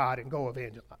obey God and go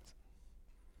evangelize.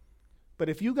 But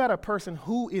if you got a person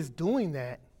who is doing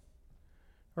that,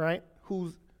 right,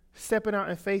 who's stepping out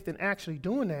in faith and actually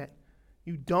doing that,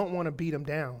 you don't want to beat them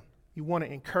down. You want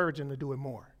to encourage them to do it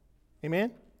more.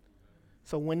 Amen?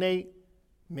 So when they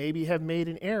maybe have made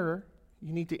an error,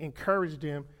 you need to encourage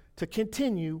them to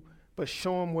continue, but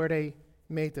show them where they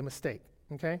made the mistake,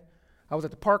 okay? I was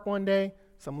at the park one day.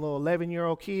 Some little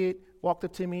 11-year-old kid walked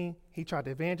up to me. He tried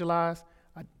to evangelize.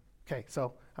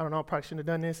 So I don't know, I probably shouldn't have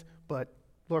done this, but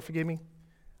Lord forgive me.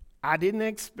 I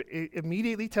didn't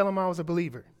immediately tell him I was a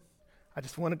believer. I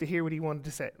just wanted to hear what he wanted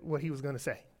to say, what he was going to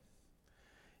say.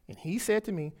 And he said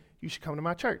to me, you should come to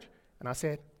my church. And I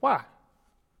said, why?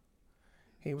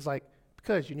 He was like,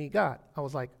 because you need God. I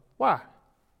was like, why?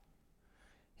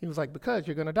 He was like, because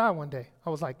you're going to die one day.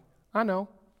 I was like, I know.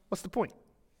 What's the point?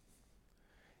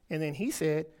 And then he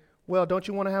said, well, don't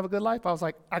you want to have a good life? I was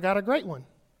like, I got a great one.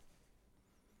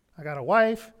 I got a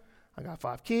wife. I got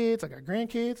 5 kids. I got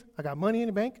grandkids. I got money in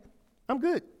the bank. I'm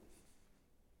good.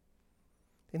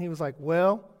 And he was like,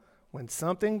 well, when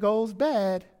something goes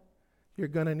bad, you're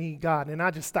going to need God. And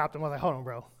I just stopped him. I was like, hold on,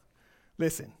 bro.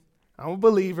 Listen, I'm a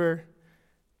believer.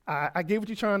 I get what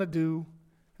you're trying to do.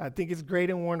 I think it's great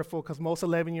and wonderful because most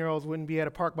 11-year-olds wouldn't be at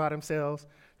a park by themselves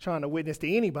trying to witness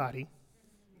to anybody,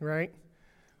 right?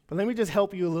 But let me just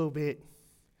help you a little bit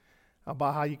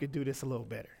about how you could do this a little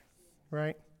better,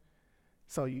 right?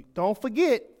 So you don't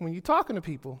forget, when you're talking to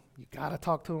people, you got to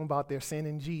talk to them about their sin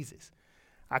in Jesus.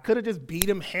 I could have just beat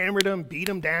them, hammered them, beat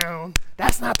them down.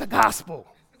 That's not the gospel.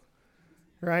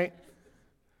 right?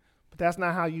 But that's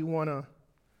not how you want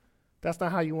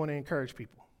to encourage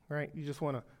people, right? You just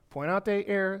want to point out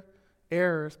their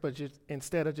errors, but just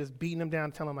instead of just beating them down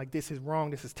and telling them like, this is wrong,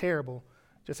 this is terrible,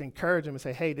 just encourage them and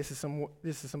say, hey, this is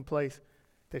some place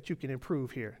that you can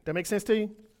improve here. That make sense to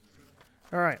you?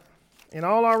 All right. In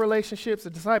all our relationships, the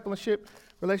discipleship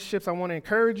relationships, I want to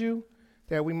encourage you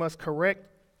that we must correct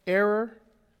error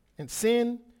and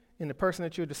sin in the person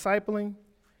that you're discipling,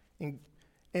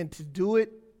 and to do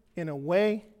it in a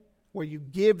way where you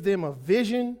give them a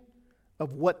vision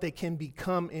of what they can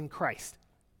become in Christ.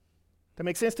 That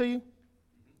make sense to you?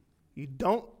 You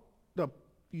don't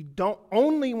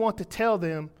only want to tell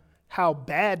them how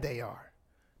bad they are,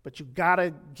 but you got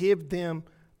to give them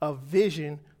a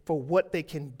vision for what they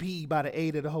can be by the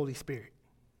aid of the Holy Spirit.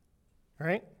 All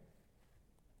right?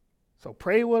 So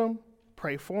pray with them,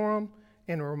 pray for them,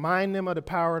 and remind them of the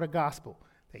power of the gospel.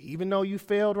 That even though you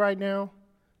failed right now,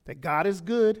 that God is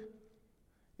good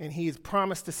and he has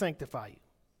promised to sanctify you.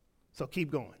 So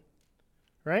keep going.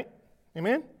 Right?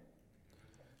 Amen?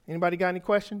 Anybody got any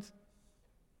questions?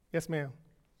 Yes, ma'am.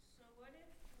 So what if,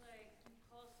 like, you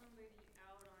call somebody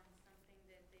out on something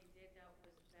that they did that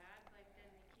was bad, like then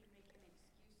they keep making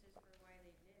excuses for why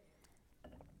they did it?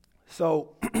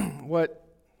 So what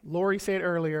Lori said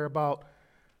earlier about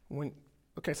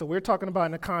so we're talking about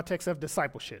in the context of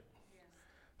discipleship. Yes.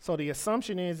 So the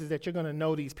assumption is that you're going to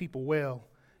know these people well,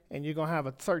 and you're going to have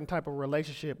a certain type of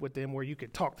relationship with them where you can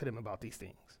talk to them about these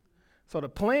things. So the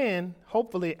plan,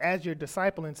 hopefully, as you're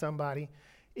discipling somebody,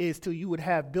 is you would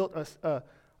have built a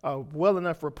well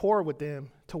enough rapport with them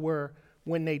to where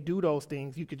when they do those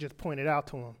things, you could just point it out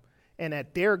to them. And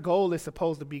that their goal is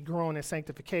supposed to be growing in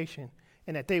sanctification,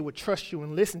 and that they would trust you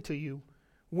and listen to you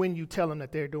when you tell them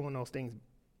that they're doing those things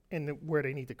and where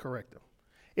they need to correct them.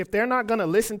 If they're not going to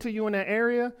listen to you in that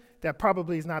area, that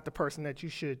probably is not the person that you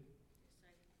should.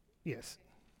 Yes.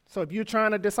 So if you're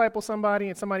trying to disciple somebody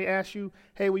and somebody asks you,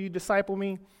 hey, will you disciple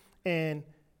me? And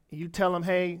you tell them,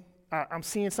 hey, I'm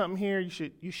seeing something here.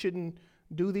 You shouldn't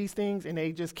do these things. And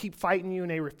they just keep fighting you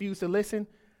and they refuse to listen.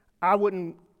 I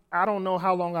don't know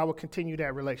how long I would continue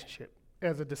that relationship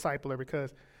as a discipler,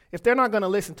 because if they're not going to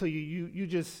listen to you,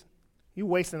 you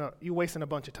wasting a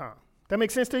bunch of time. That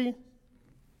makes sense to you?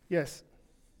 Yes.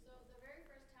 So the very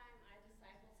first time I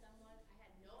discipled someone, I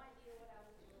had no idea what I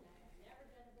was doing. I had never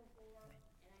done it before,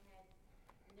 and I had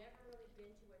never really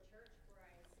been to a church where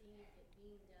I had seen it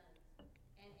being done.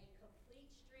 And a complete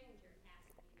stranger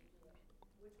asked me to do it,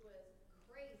 which was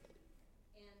crazy.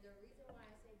 And the reason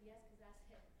why I said yes, because I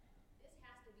said, this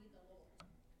has to be the Lord.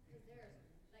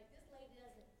 Because this lady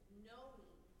doesn't know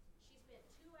me. She spent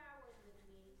 2 hours with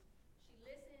me. She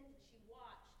listened, she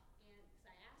watched, and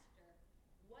I asked her,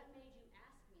 what made you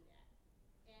ask me that?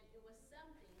 And it was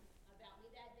something about me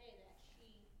that day that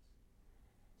she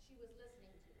was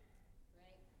listening to,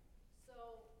 right?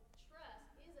 So trust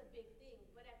is a big thing,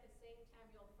 but at the same time,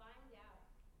 you'll find out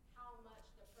how much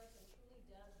the person truly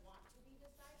does want to be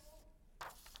discipled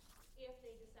if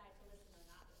they decide to listen or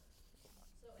not listen.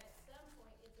 So at some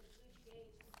point, it's a good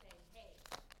gauge to say, hey,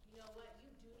 you know what,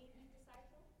 you do need to be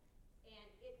discipled, and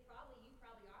you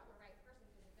probably are the right person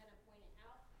because you're going to point it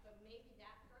out, but maybe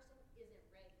that person isn't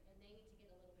ready, and they need to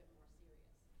get a little bit more serious.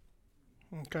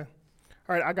 Okay.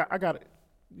 All right, I got it.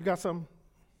 You got something?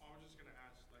 I was just going to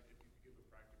ask, like, if you could give a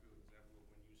practical example of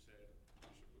when you said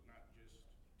you should not just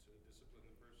to discipline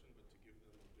the person, but to give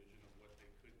them a vision of what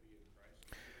they could be in Christ.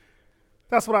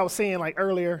 That's what I was saying like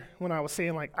earlier when I was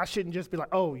saying like I shouldn't just be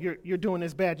like, oh, you're doing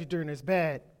this bad, you're doing this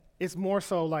bad. It's more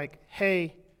so like,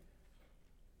 hey,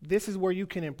 this is where you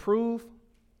can improve,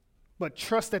 but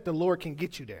trust that the Lord can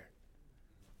get you there.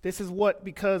 This is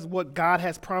because what God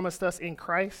has promised us in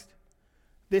Christ,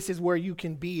 this is where you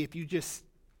can be if you just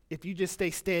stay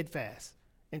steadfast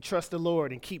and trust the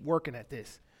Lord and keep working at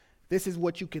this. This is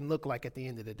what you can look like at the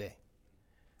end of the day.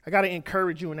 I got to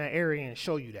encourage you in that area and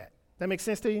show you that. That makes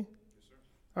sense to you? Yes, sir.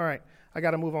 All right. I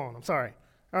got to move on. I'm sorry.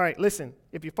 All right. Listen,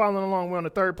 if you're following along, we're on the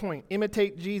third point.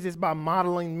 Imitate Jesus by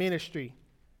modeling ministry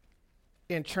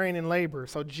and training labor.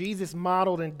 So Jesus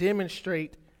modeled and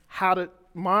demonstrated how to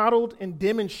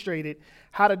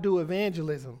do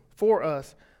evangelism for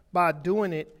us by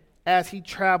doing it as he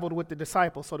traveled with the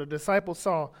disciples. So the disciples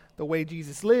saw the way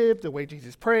Jesus lived, the way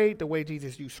Jesus prayed, the way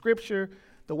Jesus used scripture,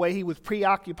 the way he was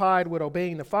preoccupied with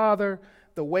obeying the Father,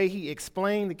 the way he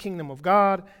explained the kingdom of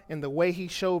God, and the way he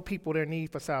showed people their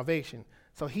need for salvation.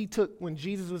 So when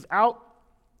Jesus was out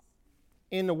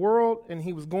in the world and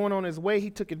he was going on his way, he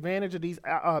took advantage of these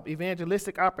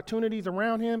evangelistic opportunities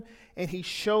around him, and he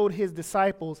showed his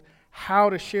disciples how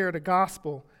to share the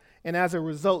gospel. And as a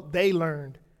result, they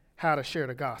learned how to share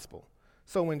the gospel.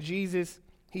 So when Jesus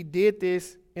He did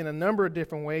this in a number of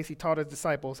different ways. He taught his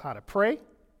disciples how to pray.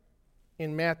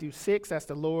 In Matthew 6, that's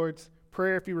the Lord's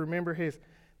Prayer. If you remember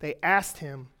they asked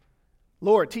him,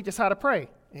 Lord, teach us how to pray.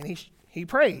 And he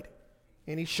prayed,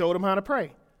 and he showed them how to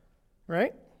pray,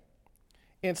 right?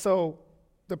 And so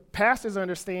the pastors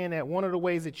understand that one of the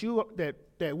ways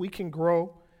that we can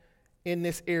grow in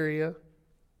this area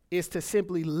is to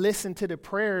simply listen to the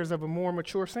prayers of a more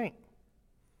mature saint,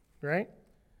 right?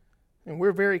 And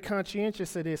we're very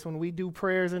conscientious of this when we do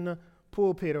prayers in the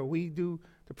pulpit or we do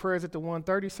the prayers at the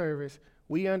 1:30 service.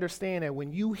 We understand that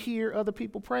when you hear other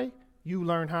people pray, you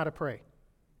learn how to pray,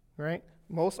 right?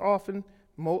 Most often,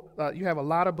 you have a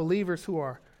lot of believers who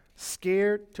are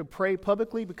scared to pray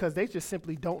publicly because they just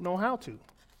simply don't know how to.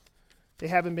 They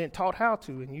haven't been taught how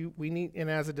to, and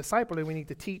as a disciple, we need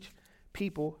to teach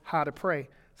people how to pray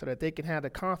so that they can have the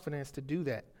confidence to do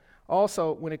that.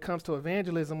 Also, when it comes to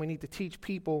evangelism, we need to teach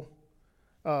people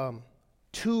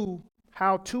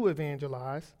how to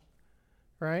evangelize,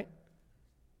 right?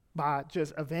 By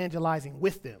just evangelizing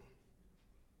with them,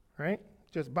 right?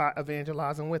 Just by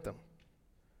evangelizing with them.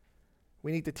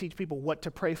 We need to teach people what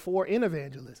to pray for in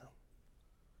evangelism.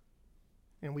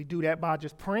 And we do that by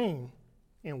just praying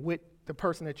and with the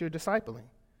person that you're discipling.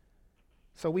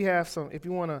 So we have if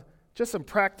you want to, just some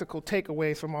practical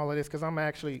takeaways from all of this, because I'm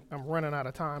running out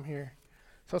of time here.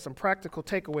 So some practical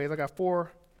takeaways. I got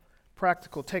 4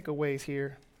 practical takeaways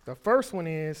here. The first one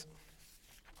is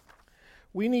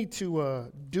we need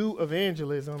to do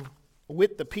evangelism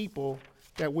with the people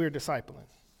that we're discipling,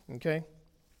 okay?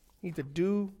 We need to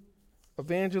do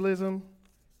evangelism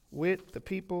with the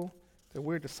people that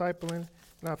we're discipling.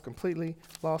 And I've completely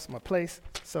lost my place,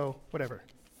 so whatever.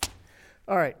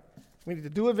 All right, we need to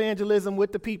do evangelism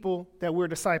with the people that we're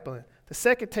discipling. The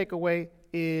second takeaway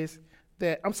is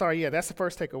that's the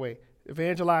first takeaway.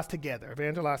 Evangelize together,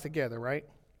 right?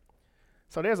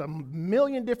 So there's a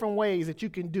million different ways that you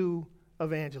can do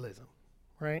evangelism,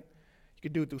 right? You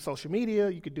could do it through social media.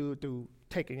 You could do it through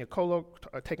taking a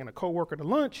coworker to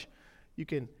lunch. You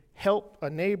can help a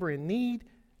neighbor in need.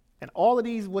 And all of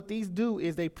these, what these do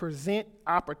is they present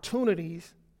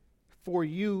opportunities for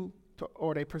you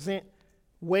or they present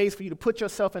ways for you to put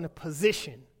yourself in a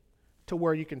position to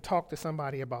where you can talk to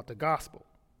somebody about the gospel,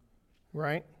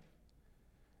 right?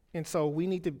 And so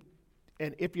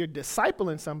and if you're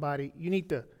discipling somebody, you need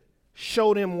to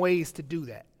show them ways to do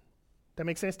that. That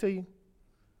make sense to you?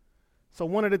 So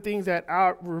one of the things that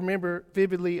I remember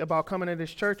vividly about coming to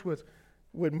this church was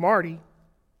with Marty,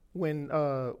 when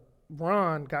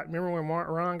Ron got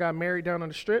married down on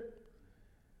the Strip.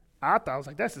 I was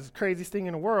like, that's the craziest thing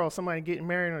in the world, somebody getting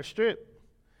married on the Strip.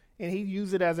 And he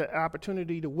used it as an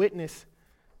opportunity to witness,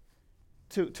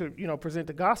 to present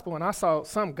the gospel. And I saw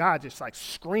some guy just like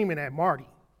screaming at Marty.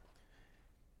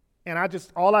 And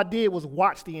all I did was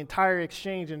watch the entire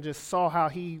exchange and just saw how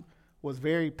he was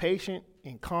very patient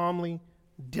and calmly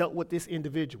dealt with this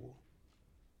individual.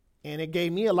 And it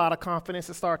gave me a lot of confidence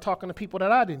to start talking to people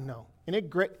that I didn't know. And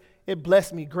it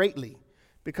blessed me greatly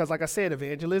because, like I said,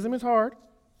 evangelism is hard.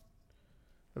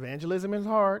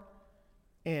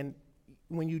 And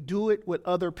when you do it with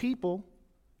other people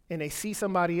and they see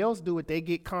somebody else do it, they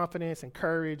get confidence and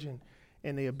courage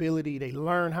and the ability, they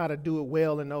learn how to do it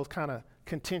well in those kind of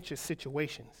contentious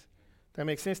situations. That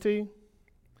makes sense to you?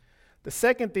 The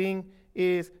second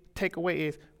takeaway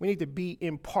is we need to be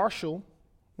impartial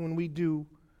when we do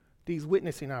these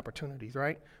witnessing opportunities,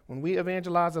 right? When we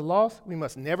evangelize the lost, we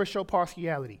must never show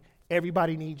partiality.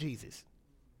 Everybody needs Jesus.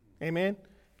 Amen?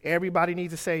 Everybody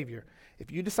needs a Savior.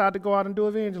 If you decide to go out and do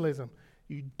evangelism,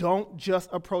 you don't just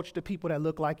approach the people that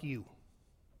look like you.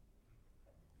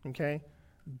 Okay?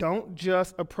 Don't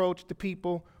just approach the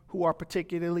people who are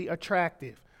particularly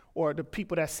attractive or the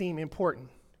people that seem important.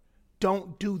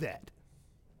 Don't do that.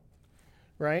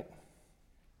 Right?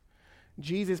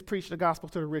 Jesus preached the gospel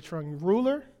to the rich young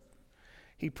ruler.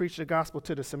 He preached the gospel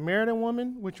to the Samaritan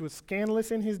woman, which was scandalous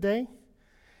in his day.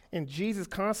 And Jesus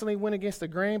constantly went against the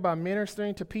grain by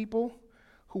ministering to people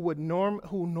who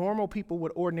normal people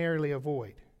would ordinarily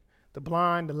avoid. The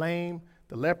blind, the lame,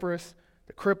 the leprous,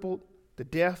 the crippled, the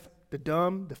deaf, the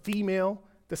dumb, the female,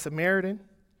 the Samaritan.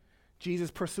 Jesus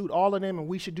pursued all of them, and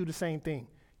we should do the same thing.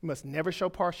 You must never show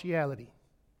partiality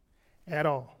at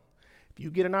all. If you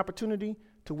get an opportunity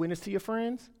to witness to your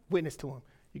friends, witness to them.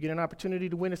 You get an opportunity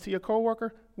to witness to your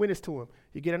coworker, witness to him.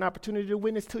 You get an opportunity to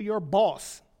witness to your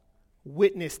boss,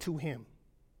 witness to him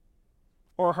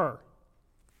or her.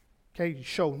 Okay, you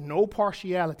show no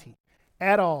partiality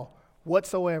at all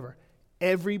whatsoever.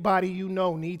 Everybody you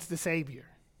know needs the Savior.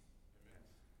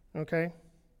 Okay?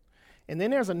 And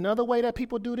then there's another way that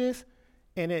people do this,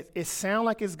 and it sounds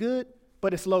like it's good,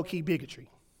 but it's low-key bigotry.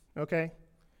 Okay?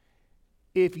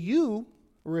 If you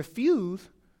refuse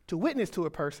to witness to a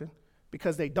person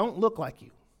because they don't look like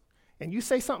you, and you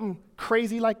say something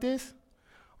crazy like this,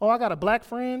 oh, I got a black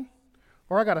friend,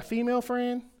 or I got a female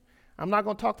friend, I'm not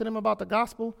going to talk to them about the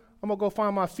gospel. I'm going to go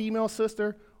find my female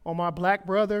sister or my black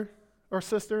brother or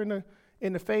sister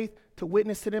in the faith to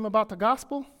witness to them about the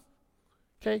gospel.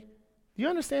 Okay? Do you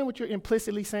understand what you're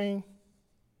implicitly saying?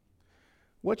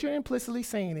 What you're implicitly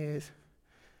saying is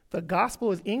the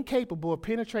gospel is incapable of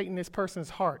penetrating this person's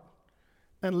heart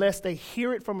unless they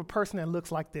hear it from a person that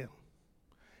looks like them.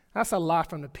 That's a lie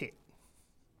from the pit.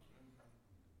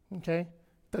 Okay?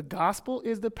 The gospel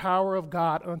is the power of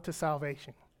God unto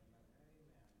salvation.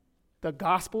 The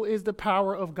gospel is the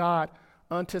power of God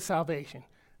unto salvation.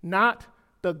 Not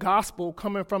the gospel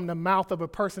coming from the mouth of a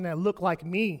person that looked like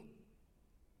me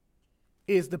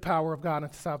is the power of God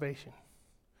unto salvation.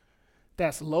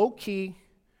 That's low-key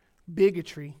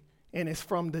bigotry, and it's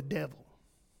from the devil.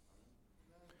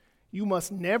 You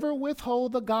must never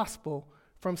withhold the gospel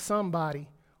from somebody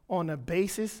on the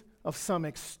basis of some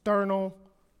external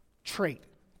trait.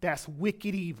 That's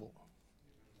wicked evil.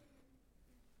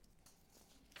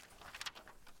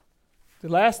 The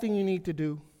last thing you need to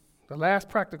do, the last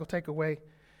practical takeaway,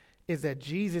 is that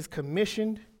Jesus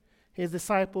commissioned his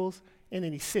disciples and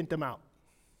then he sent them out.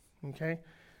 Okay?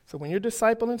 So when you're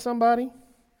discipling somebody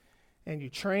and you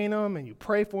train them and you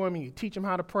pray for them and you teach them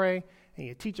how to pray and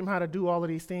you teach them how to do all of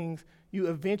these things, you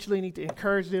eventually need to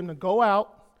encourage them to go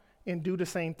out and do the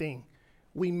same thing.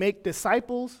 We make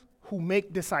disciples who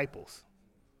make disciples.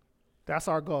 That's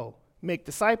our goal. Make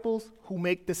disciples who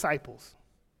make disciples.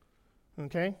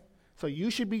 Okay? So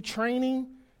you should be training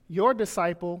your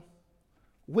disciple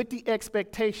with the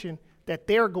expectation that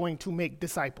they're going to make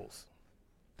disciples.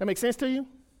 That make sense to you?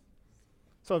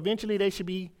 So eventually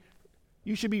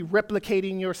you should be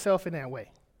replicating yourself in that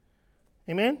way.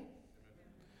 Amen?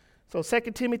 So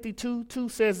 2 Timothy 2:2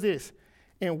 says this,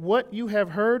 "And what you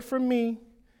have heard from me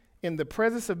in the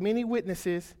presence of many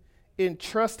witnesses,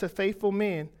 entrust to faithful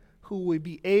men who will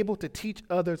be able to teach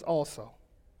others also."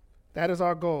 That is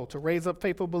our goal, to raise up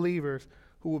faithful believers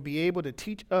who will be able to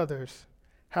teach others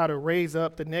how to raise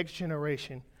up the next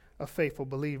generation of faithful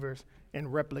believers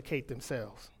and replicate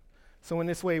themselves. So in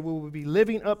this way, we will be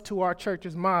living up to our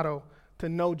church's motto to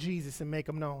know Jesus and make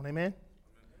him known. Amen?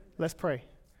 Let's pray.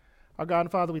 Our God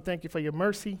and Father, we thank you for your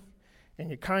mercy and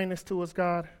your kindness to us,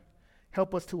 God.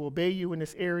 Help us to obey you in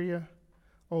this area,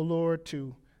 oh Lord,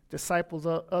 to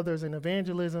disciple others in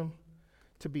evangelism,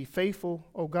 to be faithful,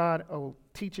 oh God, oh,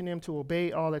 teaching them to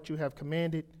obey all that you have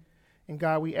commanded. And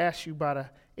God, we ask you by the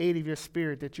aid of your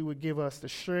Spirit that you would give us the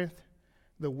strength,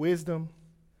 the wisdom,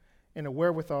 and the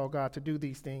wherewithal, God, to do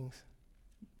these things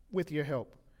with your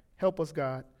help. Help us,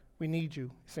 God. We need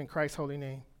you. It's in Christ's holy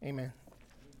name. Amen.